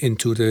going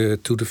into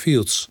the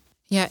fields.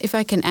 Yeah, if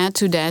I can add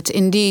to that,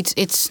 indeed,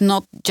 it's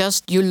not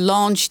just you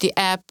launch the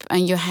app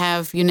and you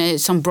have,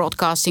 some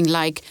broadcasting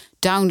like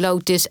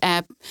download this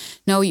app.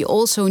 No, you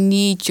also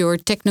need your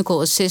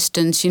technical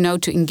assistance,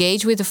 to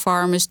engage with the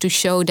farmers, to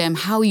show them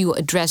how you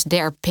address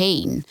their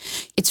pain.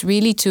 It's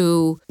really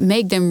to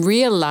make them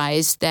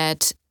realize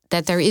that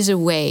there is a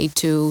way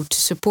to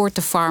support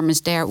the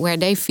farmers there where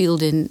they feel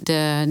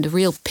the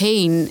real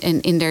pain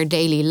in their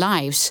daily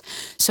lives.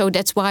 So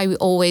that's why we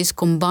always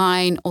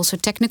combine also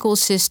technical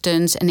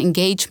assistance and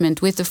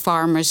engagement with the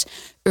farmers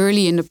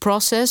early in the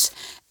process.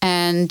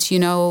 And,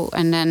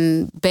 and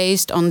then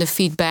based on the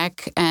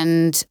feedback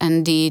and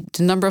the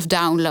number of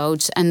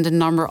downloads and the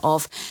number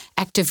of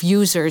active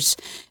users,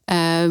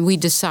 we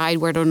decide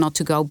whether or not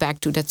to go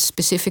back to that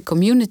specific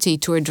community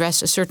to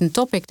address a certain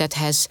topic that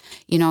has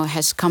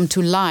come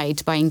to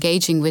light by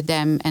engaging with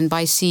them and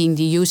by seeing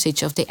the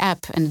usage of the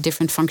app and the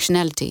different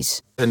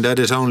functionalities. And that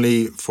is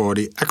only for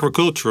the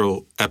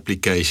agricultural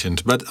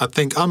applications. But I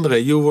think, Andre,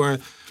 you were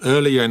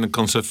earlier in the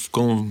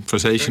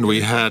conversation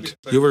we had,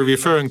 you were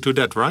referring to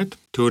that, right?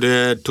 To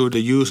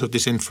the use of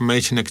this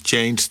information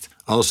exchange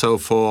also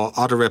for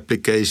other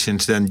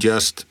applications than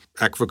just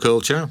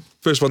agriculture.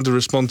 First, I want to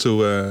respond to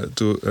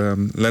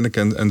Lenneke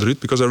and Ruud,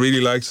 because I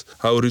really liked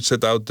how Ruud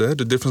set out the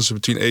difference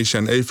between Asia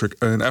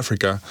and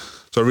Africa.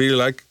 So I really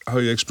like how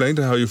you explained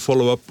and how you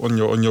follow up on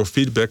your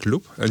feedback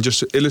loop. And just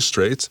to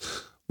illustrate,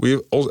 we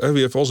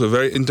have also a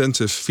very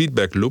intensive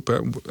feedback loop,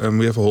 and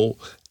we have a whole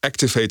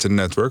activated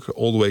network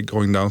all the way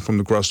going down from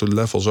the grassroots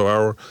level.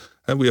 So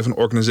we have an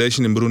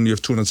organization in Burundi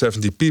of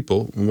 270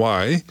 people.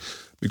 Why?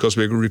 Because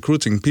we're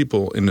recruiting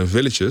people in the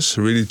villages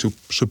really to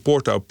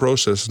support our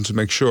process and to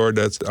make sure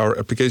that our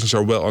applications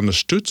are well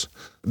understood,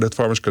 that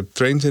farmers get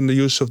trained in the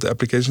use of the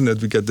application,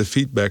 that we get the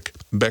feedback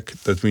back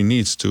that we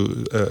need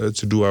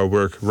to do our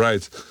work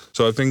right.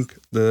 So I think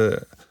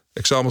the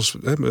examples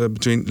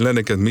between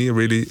Lenneke and me are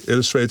really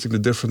illustrating the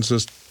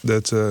differences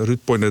that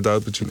Ruud pointed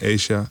out between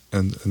Asia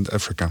and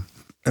Africa.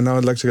 And now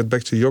I'd like to get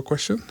back to your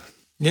question.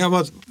 Yeah,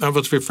 I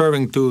was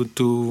referring to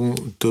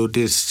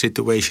this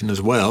situation as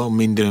well. I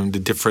mean, the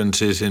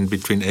differences in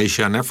between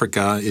Asia and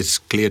Africa is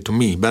clear to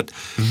me. But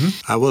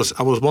I was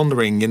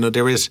wondering,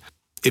 there is,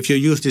 if you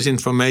use this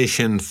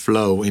information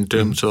flow in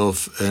terms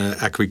of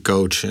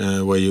AgriCoach,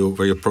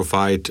 where you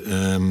provide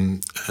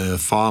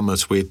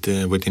farmers with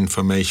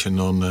information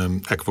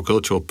on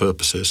agricultural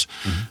purposes,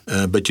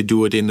 but you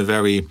do it in a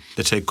very,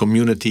 let's say,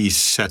 community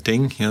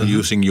setting,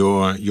 using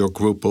your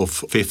group of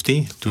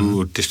 50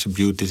 to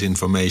distribute this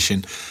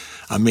information.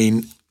 I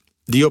mean,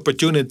 the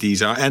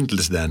opportunities are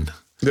endless then.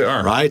 They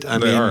are. Right?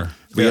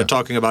 We are are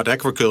talking about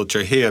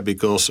agriculture here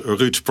because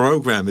Ruud's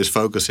program is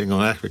focusing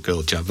on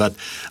agriculture. But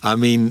I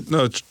mean,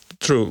 no, it's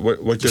true.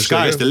 What the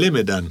sky is the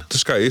limit then. The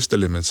sky is the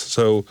limit.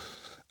 So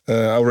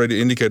I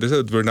already indicated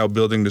that we're now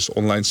building this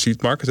online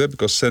seed market,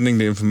 because sending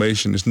the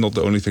information is not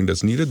the only thing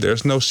that's needed.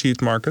 There's no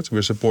seed market.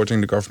 We're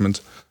supporting the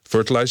government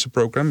fertilizer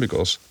program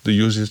because the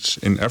usage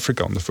in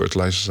Africa on the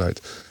fertilizer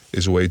side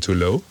is way too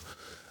low.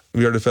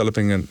 We are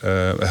developing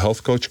a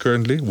health coach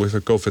currently with a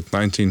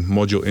COVID-19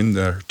 module in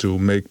there to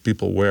make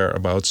people aware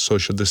about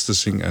social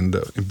distancing and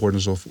the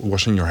importance of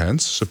washing your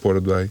hands,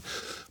 supported by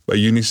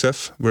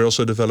UNICEF. We're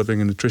also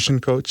developing a nutrition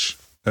coach,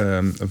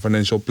 a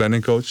financial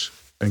planning coach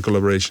in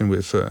collaboration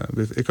with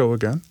ICO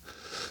again.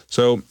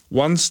 So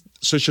once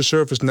such a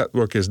service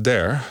network is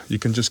there, you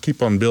can just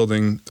keep on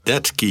building.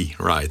 That's key,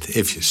 right?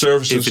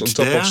 Services on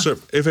top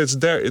of if it's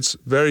there, it's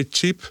very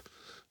cheap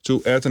to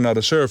add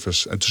another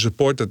service and to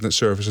support that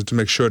service and to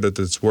make sure that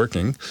it's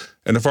working.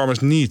 And the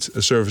farmers need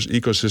a service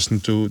ecosystem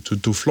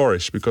to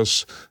flourish,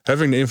 because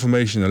having the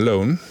information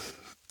alone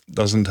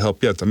doesn't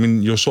help yet. I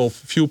mean, you solve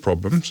few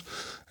problems,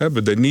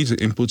 but they need the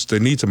inputs, they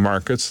need the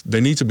market,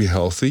 they need to be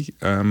healthy.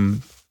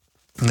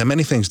 There are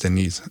many things they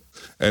need.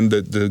 And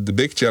the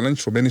big challenge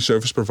for many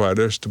service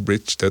providers is to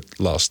bridge that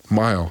last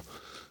mile.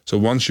 So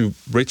once you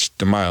bridge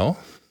the mile,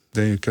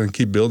 then you can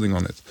keep building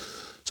on it.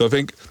 So I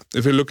think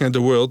if you're looking at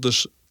the world,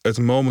 there's at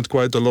the moment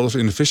quite a lot of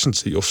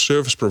inefficiency of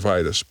service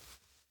providers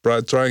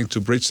trying to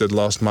bridge that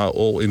last mile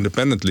all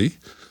independently,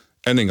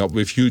 ending up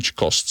with huge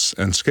costs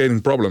and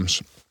scaling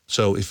problems.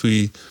 So if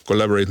we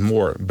collaborate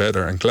more,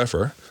 better and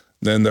clever,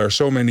 then there are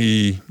so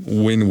many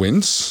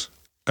win-wins.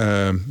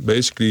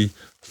 Basically,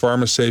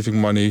 farmers saving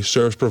money,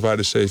 service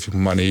providers saving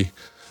money.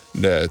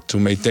 To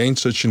maintain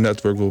such a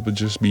network will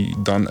just be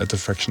done at a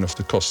fraction of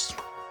the cost.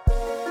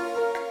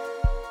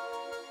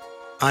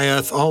 I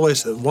have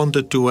always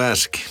wanted to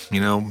ask,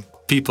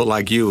 people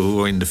like you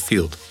who are in the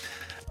field.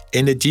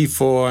 In the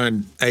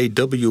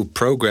G4AW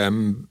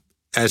program,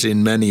 as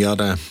in many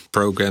other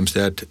programs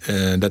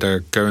that are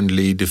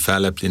currently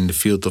developed in the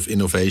field of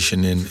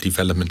innovation in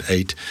development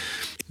aid,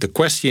 the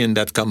question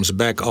that comes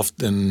back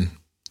often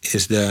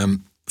is the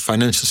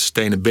financial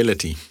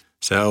sustainability.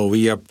 So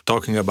we are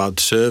talking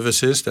about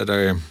services that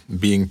are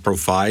being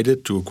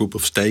provided to a group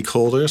of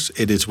stakeholders.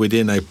 It is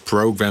within a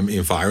program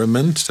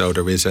environment. So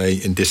there is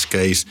in this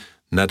case,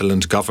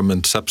 Netherlands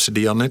government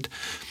subsidy on it.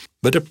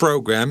 But the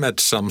program at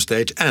some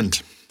stage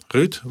ends.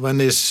 Ruud, when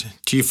is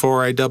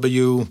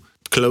G4AW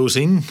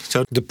closing?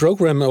 So the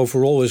program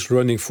overall is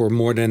running for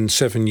more than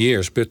 7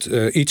 years, but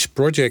each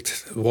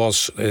project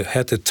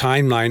had a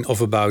timeline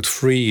of about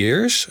 3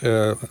 years.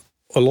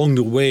 Along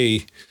the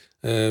way,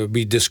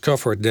 we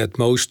discovered that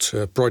most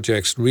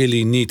projects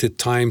really needed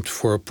time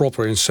for a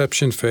proper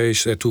inception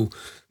phase to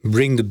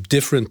bring the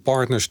different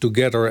partners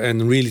together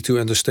and really to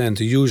understand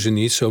the user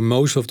needs. So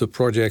most of the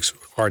projects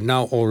are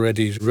now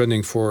already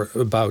running for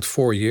about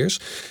 4 years.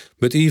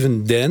 But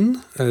even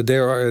then, they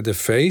are at a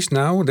phase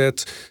now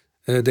that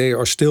they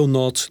are still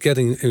not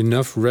getting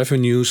enough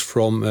revenues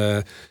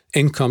from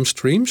income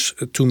streams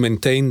to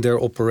maintain their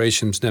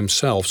operations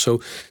themselves.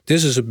 So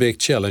this is a big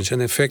challenge.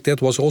 And in fact,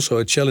 that was also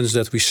a challenge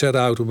that we set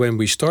out when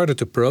we started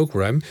the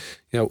program.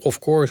 Of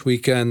course, we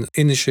can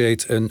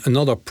initiate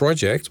another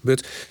project,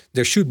 but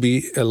there should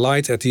be a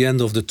light at the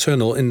end of the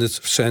tunnel in the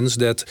sense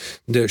that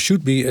there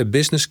should be a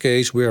business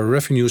case where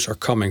revenues are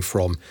coming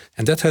from.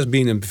 And that has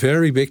been a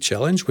very big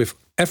challenge with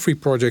every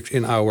project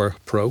in our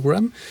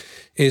program.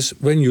 Is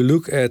when you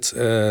look at,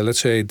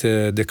 let's say,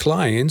 the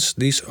clients,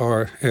 these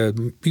are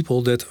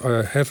people that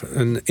have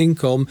an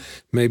income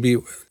maybe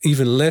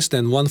even less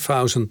than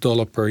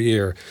 $1,000 per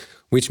year,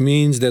 which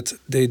means that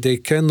they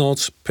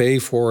cannot pay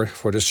for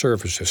the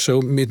services.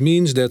 So it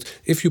means that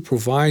if you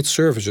provide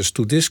services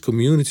to this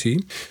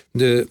community,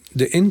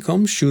 the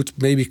income should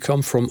maybe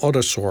come from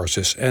other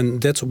sources. And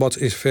that's what,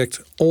 in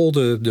fact, all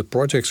the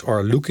projects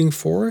are looking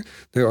for.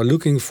 They are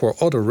looking for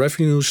other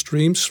revenue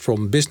streams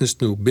from business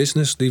to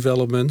business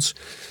developments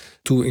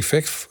to, in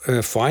fact,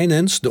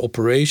 finance the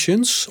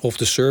operations of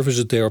the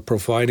services they are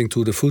providing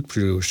to the food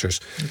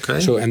producers. Okay.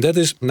 So, and that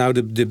is now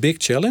the big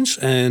challenge.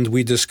 And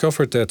we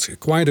discovered that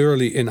quite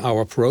early in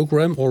our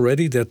program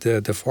already, that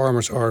the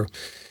farmers are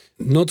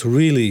not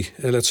really,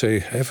 let's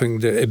say, having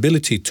the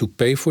ability to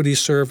pay for these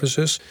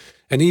services.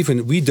 And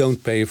even we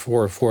don't pay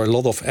for a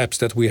lot of apps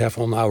that we have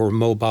on our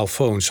mobile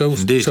phone. So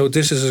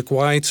this is a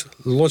quite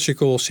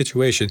logical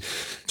situation.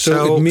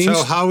 So it means,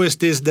 so how is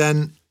this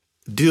then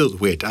dealt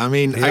with? I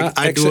mean,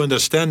 I do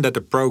understand that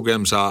the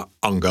programs are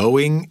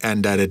ongoing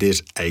and that it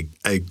is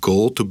a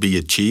goal to be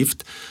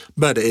achieved,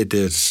 but it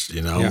is,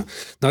 Yeah.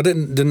 Now,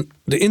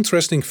 the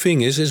interesting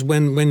thing is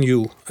when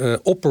you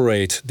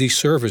operate these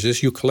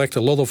services, you collect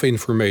a lot of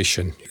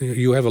information.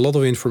 You have a lot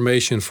of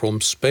information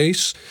from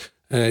space.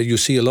 You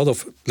see a lot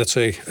of, let's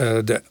say,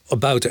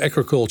 about the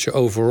agriculture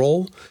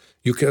overall.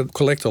 You can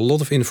collect a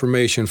lot of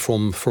information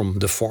from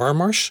the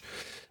farmers.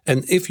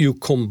 And if you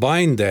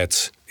combine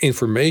that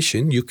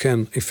information, you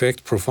can, in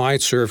fact,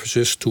 provide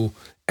services to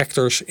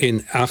actors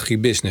in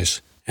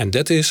agribusiness. And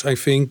that is, I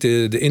think,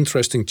 the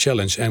interesting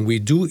challenge. And we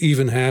do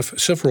even have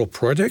several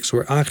projects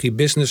where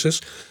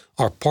agribusinesses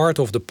are part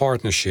of the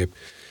partnership.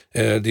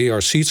 They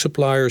are seed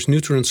suppliers,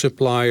 nutrient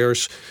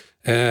suppliers,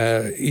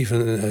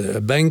 even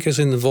a bank is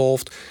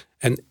involved.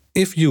 And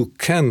if you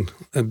can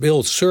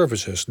build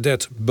services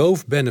that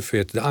both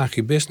benefit the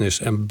agribusiness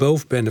and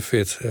both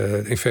benefit,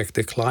 in fact,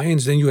 the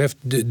clients, then you have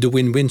the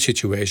win-win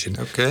situation.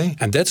 Okay.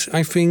 And that's,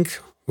 I think,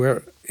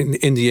 where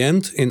in the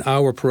end, in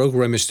our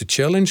program is the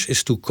challenge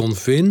is to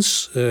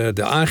convince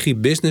the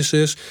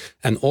agribusinesses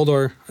and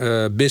other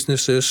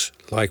businesses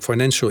like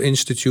financial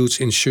institutes,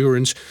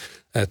 insurance,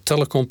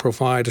 telecom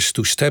providers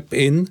to step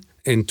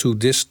into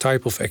this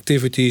type of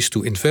activities,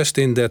 to invest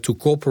in that, to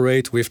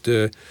cooperate with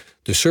the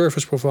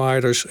service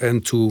providers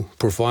and to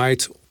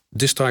provide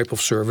this type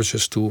of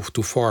services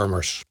to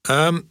farmers.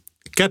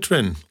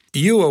 Catherine,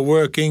 you are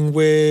working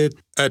with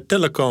a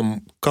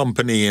telecom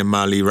company in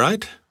Mali,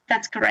 right?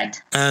 That's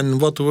correct.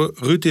 And what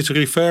Ruud is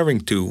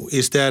referring to,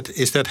 is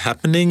that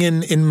happening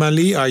in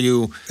Mali? Are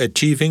you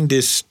achieving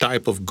this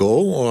type of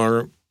goal,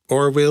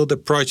 or will the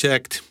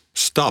project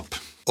stop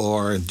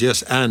or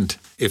just end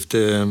if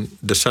the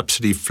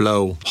subsidy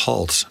flow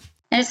halts?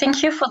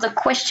 Thank you for the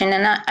question.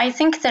 And I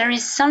think there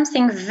is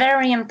something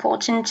very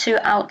important to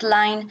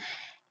outline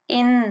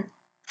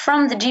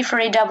from the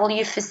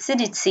G4AW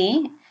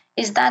facility,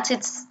 is that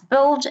it's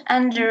built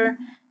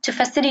to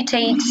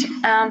facilitate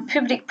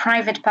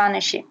public-private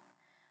partnership,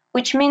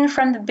 which means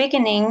from the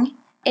beginning,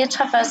 each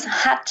of us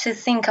had to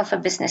think of a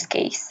business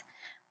case,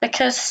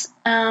 because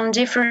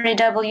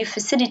G4AW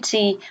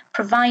facility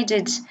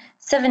provided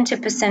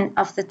 70%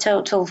 of the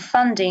total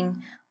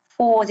funding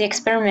for the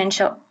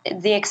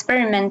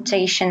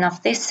experimentation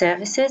of these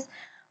services,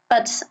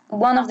 But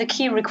one of the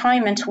key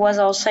requirements was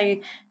also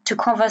to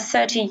cover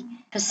 30%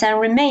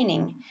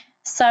 remaining.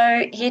 So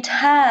it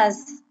has,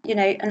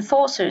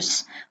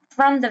 enforcers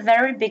from the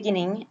very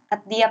beginning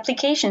at the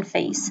application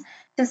phase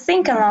to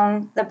think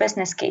along the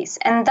business case.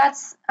 And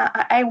that's,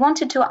 I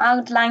wanted to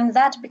outline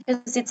that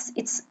because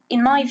it's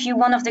in my view,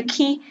 one of the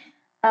key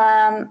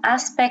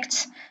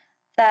aspects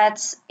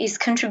that is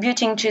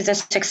contributing to the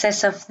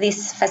success of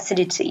this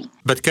facility.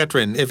 But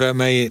Catherine, if I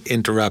may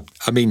interrupt,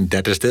 I mean,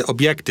 that is the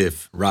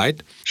objective,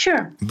 right?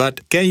 Sure.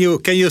 But can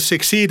you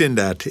succeed in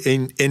that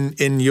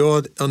in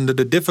your under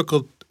the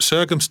difficult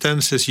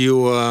circumstances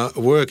you are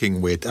working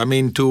with? I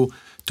mean, to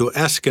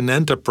ask an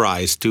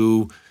enterprise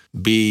to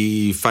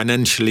be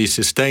financially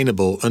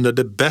sustainable under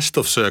the best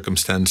of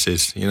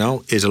circumstances,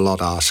 is a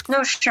lot asked.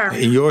 No, sure.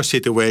 In your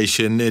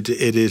situation, it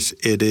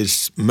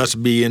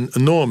must be an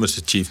enormous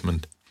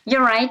achievement.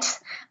 You're right.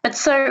 But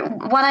so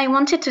what I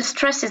wanted to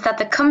stress is that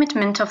the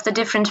commitment of the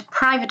different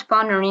private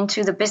partners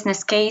into the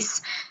business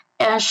case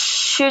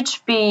should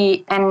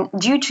be, and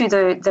due to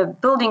the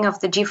building of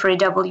the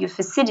G4AW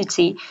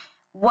facility,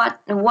 what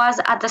was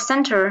at the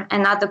center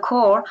and at the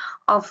core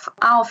of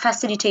our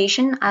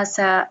facilitation as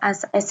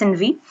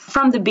SNV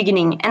from the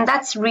beginning. And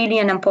that's really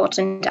an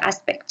important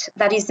aspect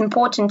that is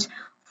important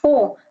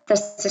for the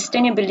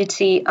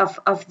sustainability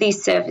of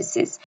these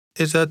services.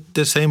 Is that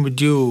the same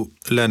with you,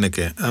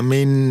 Lenneke? I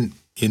mean,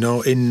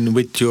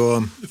 with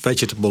your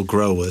vegetable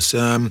growers,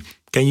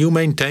 can you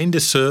maintain the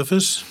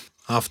service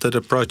after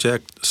the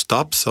project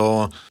stops?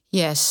 Or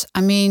yes,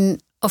 I mean,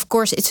 of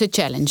course, it's a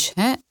challenge.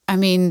 I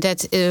mean,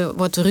 that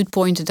what Ruud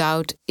pointed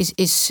out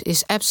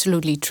is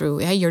absolutely true.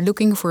 You're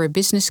looking for a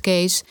business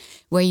case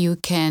where you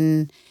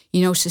can,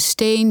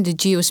 sustain the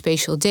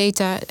geospatial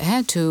data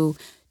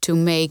to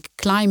make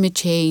climate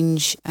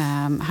change,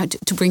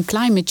 to bring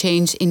climate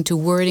change into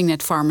wording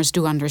that farmers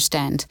do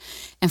understand.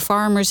 And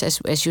farmers,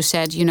 as you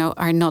said,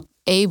 are not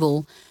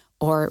able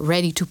or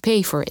ready to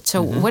pay for it.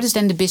 So what is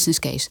then the business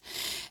case?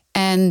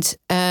 And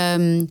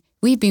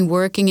we've been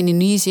working in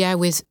Indonesia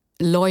with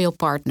loyal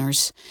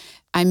partners.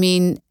 I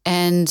mean,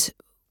 and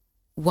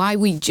why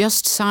we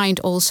just signed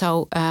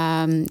also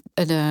a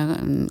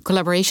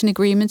collaboration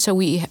agreement. So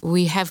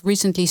we have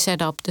recently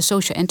set up the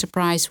social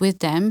enterprise with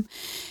them.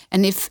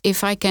 And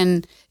if I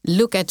can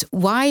look at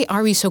why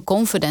are we so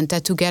confident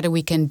that together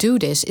we can do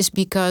this, is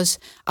because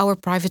our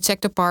private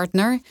sector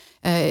partner,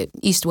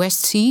 East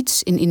West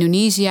Seeds in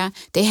Indonesia,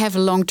 they have a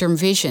long-term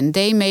vision.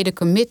 They made a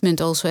commitment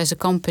also as a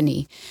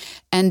company.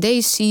 And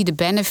they see the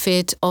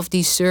benefit of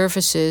these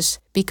services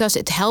because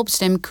it helps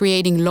them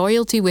creating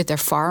loyalty with their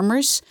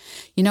farmers.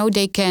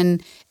 They can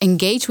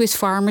engage with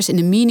farmers in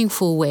a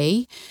meaningful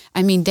way.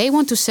 I mean, they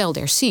want to sell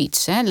their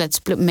seeds. Let's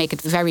make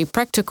it very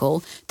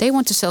practical. They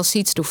want to sell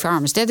seeds to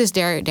farmers. That is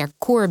their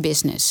core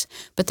business.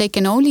 But they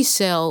can only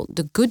sell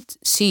the good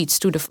seeds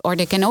or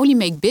they can only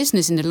make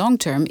business in the long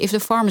term if the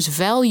farmers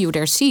value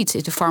their seeds,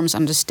 if the farmers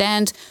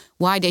understand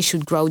why they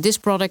should grow this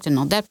product and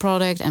not that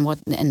product, and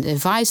the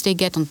advice they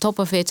get on top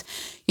of it.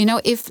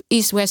 If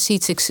East West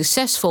Seeds is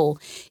successful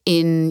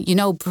in,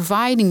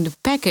 providing the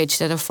package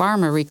that a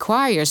farmer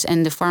requires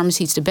and the farmer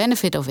sees the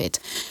benefit of it,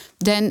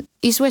 then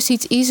East West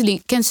Seeds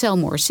easily can sell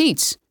more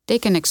seeds. They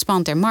can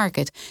expand their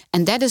market.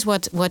 And that is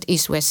what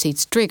East West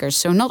Seeds triggers.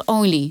 So not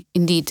only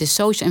indeed the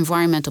social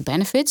environmental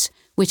benefits,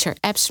 which are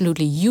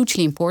absolutely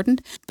hugely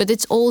important, but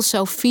it's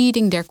also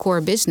feeding their core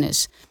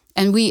business.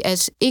 And we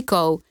as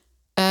ICO,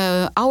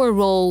 our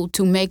role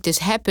to make this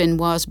happen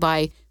was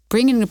by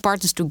bringing the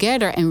partners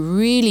together and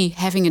really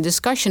having a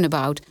discussion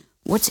about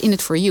what's in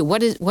it for you.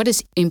 What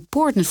is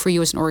important for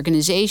you as an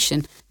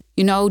organization?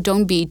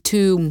 Don't be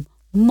too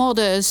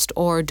modest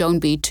or don't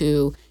be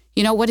too,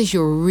 what is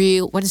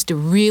the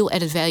real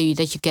added value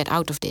that you get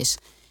out of this?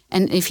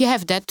 And if you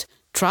have that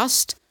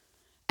trust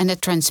and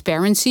that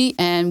transparency,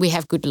 and we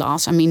have good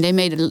laughs. I mean,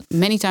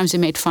 many times they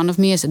made fun of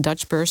me as a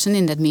Dutch person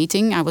in that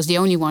meeting. I was the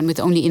only one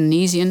with only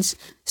Indonesians.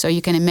 So you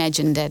can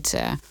imagine that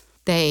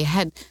they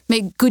had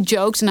made good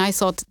jokes. And I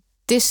thought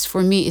this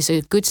for me is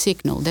a good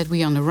signal that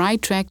we're on the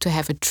right track to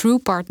have a true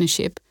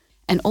partnership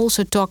and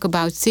also talk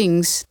about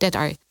things that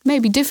are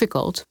maybe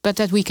difficult, but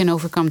that we can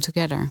overcome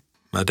together.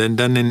 But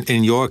then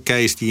in your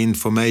case, the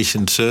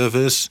information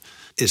service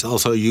is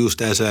also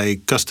used as a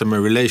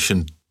customer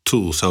relation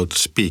tool, so to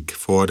speak,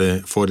 for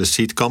the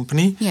seed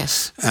company.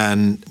 Yes.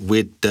 And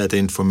with that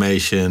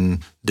information,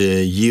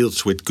 the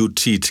yields with good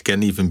seeds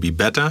can even be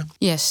better.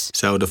 Yes.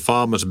 So the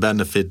farmers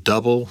benefit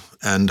double,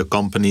 and the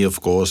company, of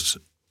course,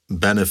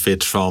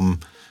 benefits from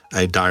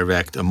a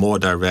more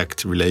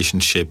direct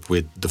relationship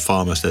with the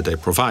farmers that they're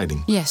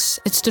providing. Yes,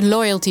 it's the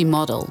loyalty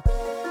model.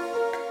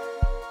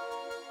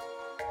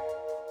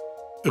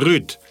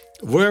 Ruud,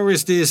 where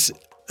is this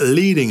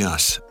leading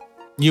us?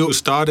 You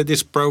started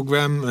this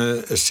program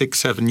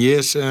 6-7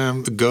 years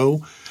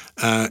ago.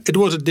 It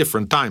was a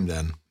different time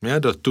then. Yeah,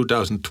 the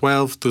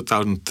 2012,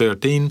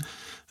 2013.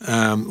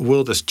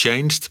 World has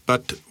changed,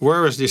 but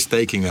where is this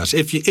taking us?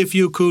 If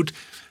you could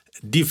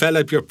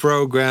develop your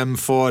program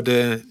for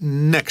the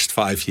next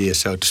 5 years,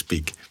 so to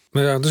speak.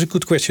 That's a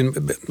good question.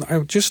 I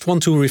just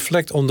want to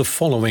reflect on the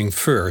following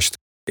first.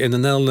 In the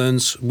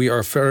Netherlands, we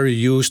are very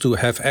used to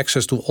have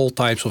access to all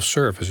types of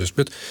services.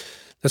 But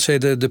let's say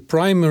the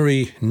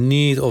primary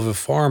need of a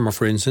farmer,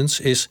 for instance,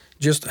 is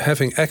just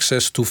having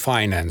access to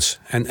finance.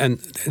 And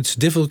it's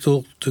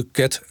difficult to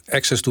get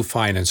access to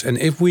finance. And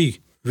if we,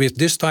 with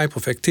this type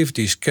of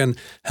activities, can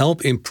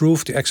help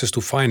improve the access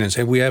to finance,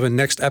 and we have a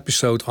next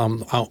episode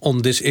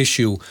on this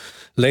issue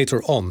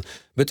later on.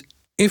 But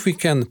if we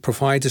can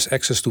provide this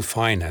access to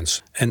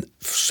finance, and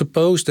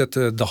suppose that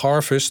the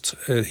harvest,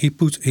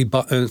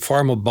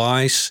 farmer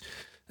buys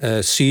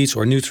seeds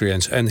or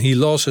nutrients, and he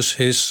loses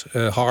his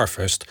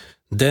harvest,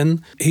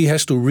 then he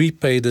has to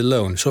repay the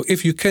loan. So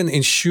if you can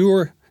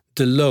insure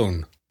the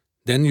loan,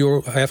 then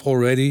you have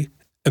already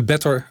a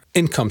better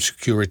income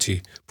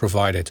security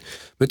provided.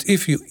 But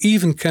if you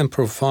even can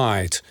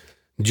provide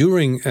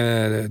during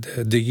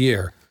the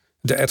year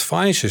the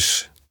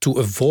advices to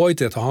avoid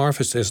that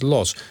harvest is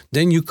lost,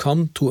 then you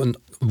come to a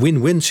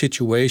win-win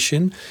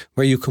situation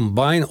where you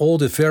combine all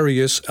the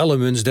various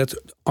elements that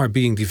are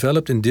being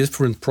developed in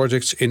different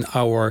projects in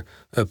our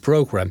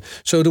program.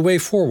 So the way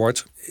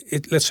forward,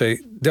 let's say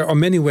there are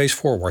many ways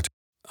forward.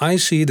 I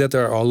see that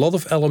there are a lot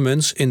of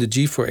elements in the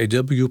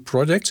G4AW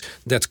project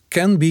that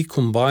can be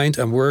combined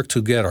and work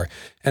together.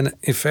 And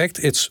in fact,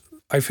 it's,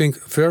 I think,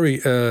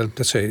 very,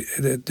 let's say,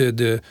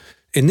 the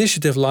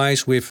initiative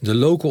lies with the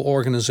local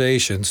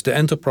organizations, the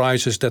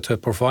enterprises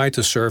that provide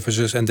the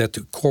services and that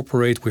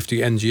cooperate with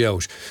the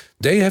NGOs.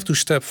 They have to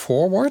step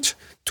forward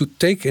to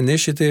take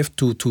initiative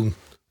to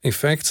in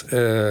fact,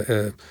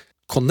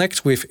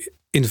 connect with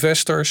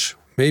investors,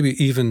 maybe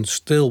even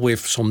still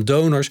with some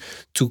donors,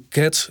 to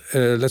get,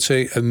 let's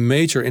say, a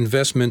major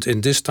investment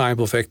in this type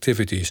of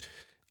activities.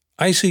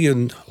 I see a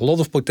lot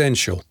of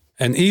potential.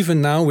 And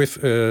even now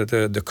with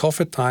the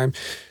COVID time,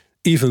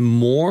 even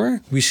more,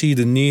 we see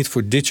the need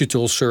for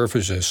digital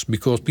services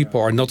because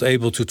people are not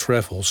able to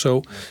travel.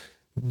 So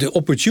the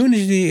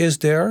opportunity is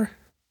there,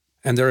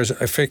 and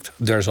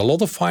there's a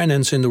lot of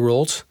finance in the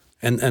world,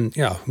 and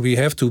we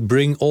have to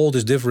bring all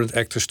these different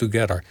actors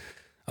together.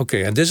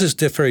 Okay, and this is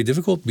very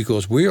difficult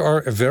because we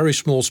are a very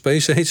small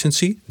space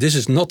agency. This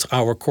is not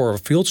our core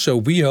field, so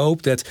we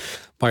hope that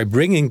by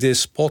bringing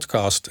this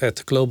podcast at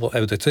the Global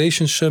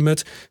Adaptation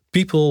Summit,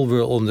 people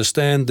will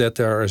understand that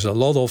there is a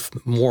lot of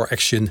more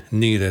action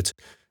needed.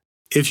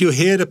 If you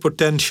hear the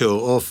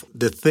potential of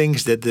the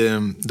things that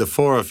the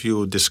four of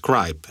you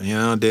describe,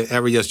 the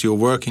areas you're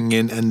working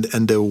in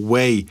and the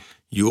way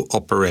you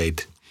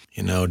operate,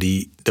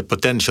 the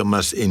potential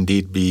must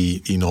indeed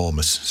be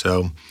enormous.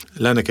 So,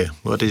 Lenneke,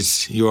 what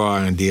is your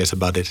ideas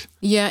about it?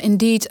 Yeah,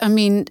 indeed. I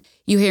mean,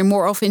 you hear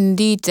more often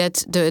indeed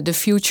that the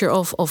future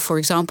of, for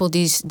example,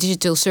 these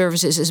digital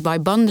services is by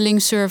bundling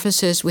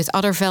services with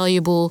other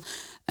valuable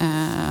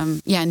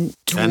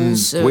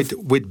tools. And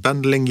with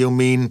bundling, you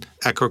mean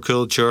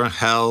agriculture,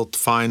 health,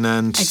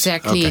 finance?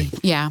 Exactly, okay.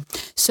 Yeah.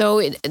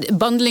 So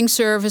bundling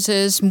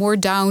services, more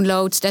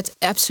downloads, that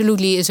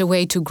absolutely is a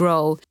way to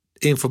grow.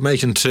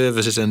 Information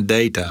services and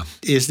data.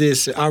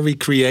 Are we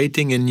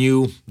creating a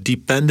new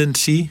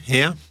dependency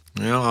here?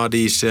 Are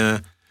these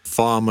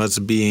farmers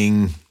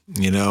being,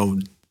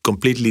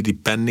 completely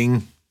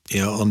depending,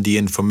 on the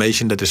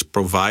information that is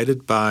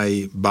provided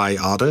by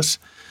others?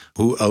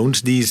 Who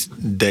owns these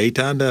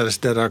data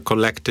that are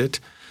collected?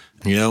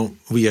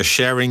 We are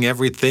sharing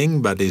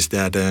everything, but is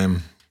that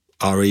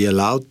are we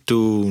allowed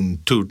to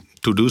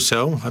do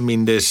so? I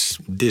mean,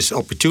 this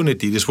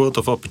opportunity, this world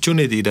of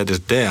opportunity that is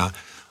there,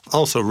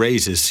 also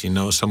raises,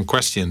 some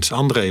questions.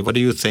 André, what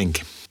do you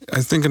think?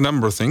 I think a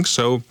number of things.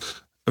 So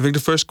I think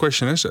the first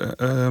question is,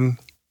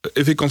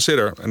 if you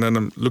consider, and then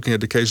I'm looking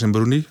at the case in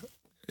Burundi,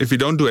 if you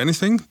don't do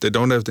anything, they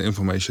don't have the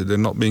information. They're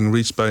not being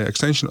reached by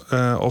extension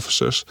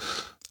officers.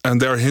 And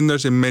they are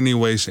hindered in many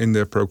ways in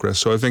their progress.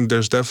 So I think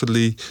there's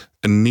definitely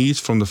a need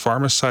from the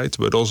farmer side,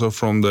 but also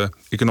from the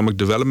economic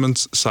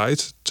development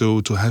side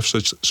to have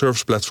such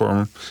service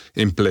platform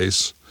in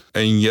place.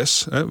 And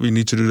yes, we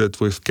need to do that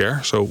with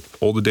care. So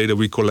all the data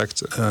we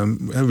collect,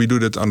 we do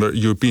that under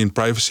European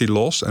privacy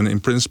laws. And in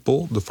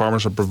principle, the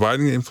farmers are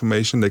providing the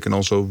information. They can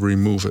also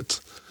remove it.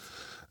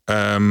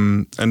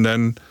 And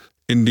then,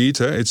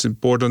 indeed, it's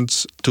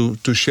important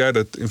to share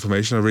that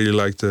information. I really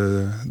like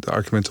the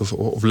argument of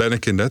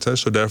Lenneke in that.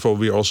 So therefore,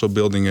 we are also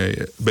building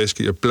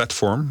basically a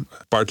platform,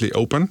 partly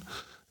open,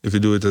 if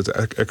you do it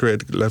at a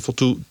creative level,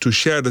 to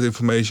share that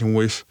information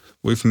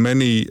with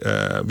many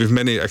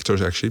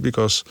actors actually,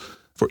 because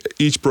for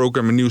each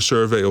program, a new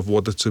survey of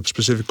what the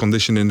specific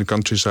condition in the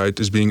countryside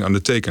is being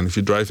undertaken. If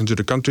you drive into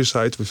the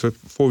countryside with a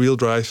four-wheel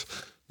drive,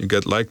 you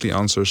get likely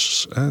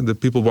answers. The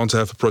people want to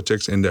have a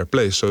project in their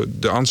place. So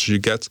the answers you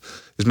get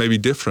is maybe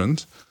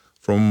different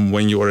from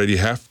when you already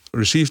have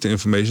received the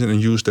information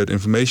and use that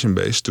information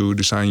base to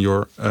design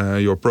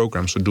your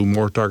program. So do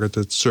more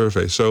targeted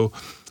surveys. So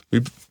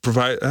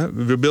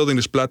we're building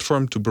this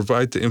platform to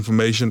provide the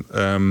information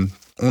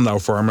on our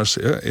farmers.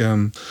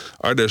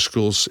 Are there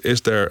schools?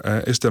 Is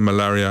there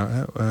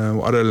malaria?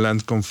 Are there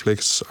land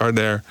conflicts? Are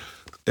there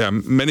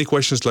many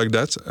questions like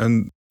that?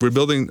 And We're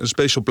building a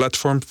spatial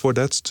platform for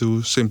that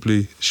to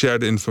simply share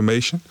the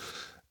information.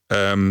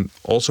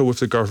 Also with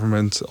the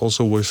government,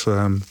 also with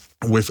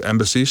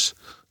embassies,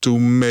 to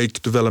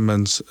make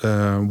development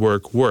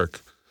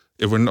work.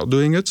 If we're not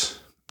doing it,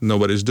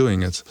 nobody's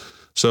doing it.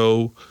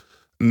 So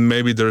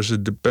maybe there's a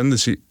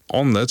dependency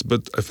on that,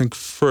 but I think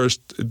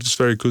first it's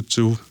very good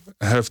to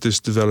have this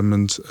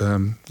development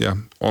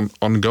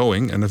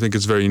ongoing, and I think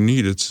it's very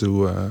needed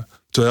to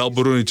help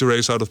Burundi to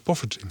raise out of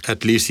poverty.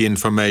 At least the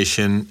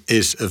information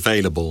is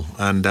available,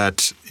 and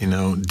that,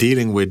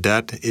 dealing with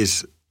that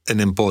is an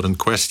important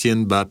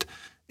question, but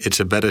it's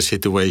a better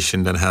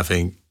situation than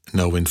having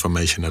no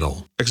information at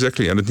all.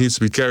 Exactly, and it needs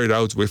to be carried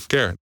out with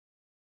care.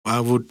 I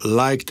would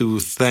like to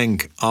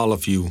thank all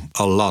of you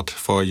a lot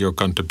for your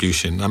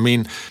contribution. I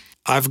mean,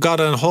 I've got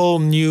a whole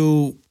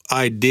new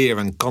idea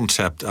and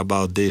concept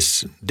about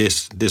this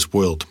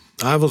world.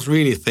 I was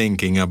really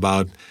thinking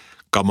about,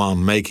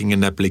 making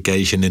an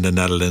application in the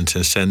Netherlands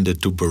and send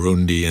it to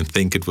Burundi and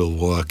think it will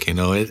work,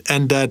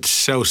 and that's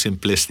so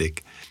simplistic.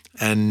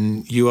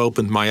 And you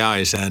opened my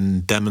eyes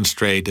and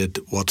demonstrated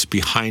what's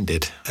behind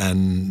it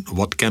and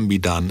what can be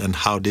done and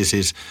how this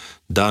is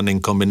done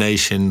in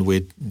combination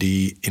with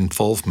the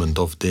involvement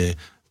of the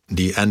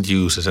end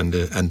users and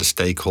the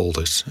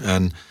stakeholders.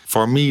 And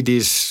for me,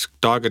 this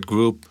target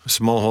group,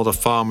 smallholder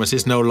farmers,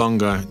 is no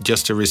longer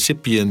just a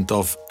recipient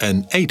of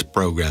an aid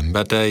program,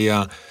 but they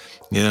are,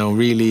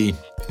 really,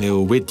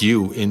 with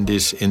you in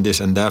this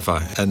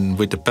endeavor, and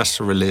with the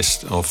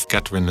pastoralist of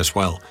Catherine as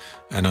well.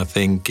 And I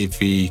think if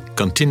we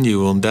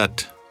continue on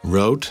that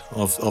road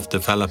of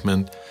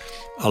development,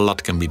 a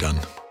lot can be done.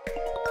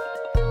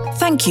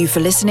 Thank you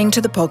for listening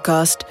to the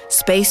podcast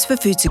Space for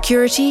Food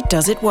Security,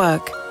 Does It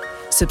Work?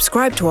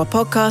 Subscribe to our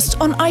podcast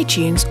on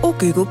iTunes or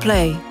Google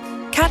Play.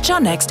 Catch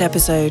our next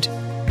episode.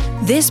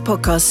 This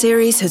podcast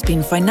series has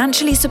been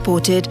financially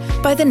supported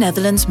by the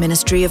Netherlands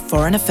Ministry of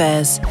Foreign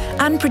Affairs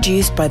and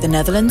produced by the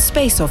Netherlands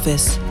Space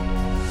Office.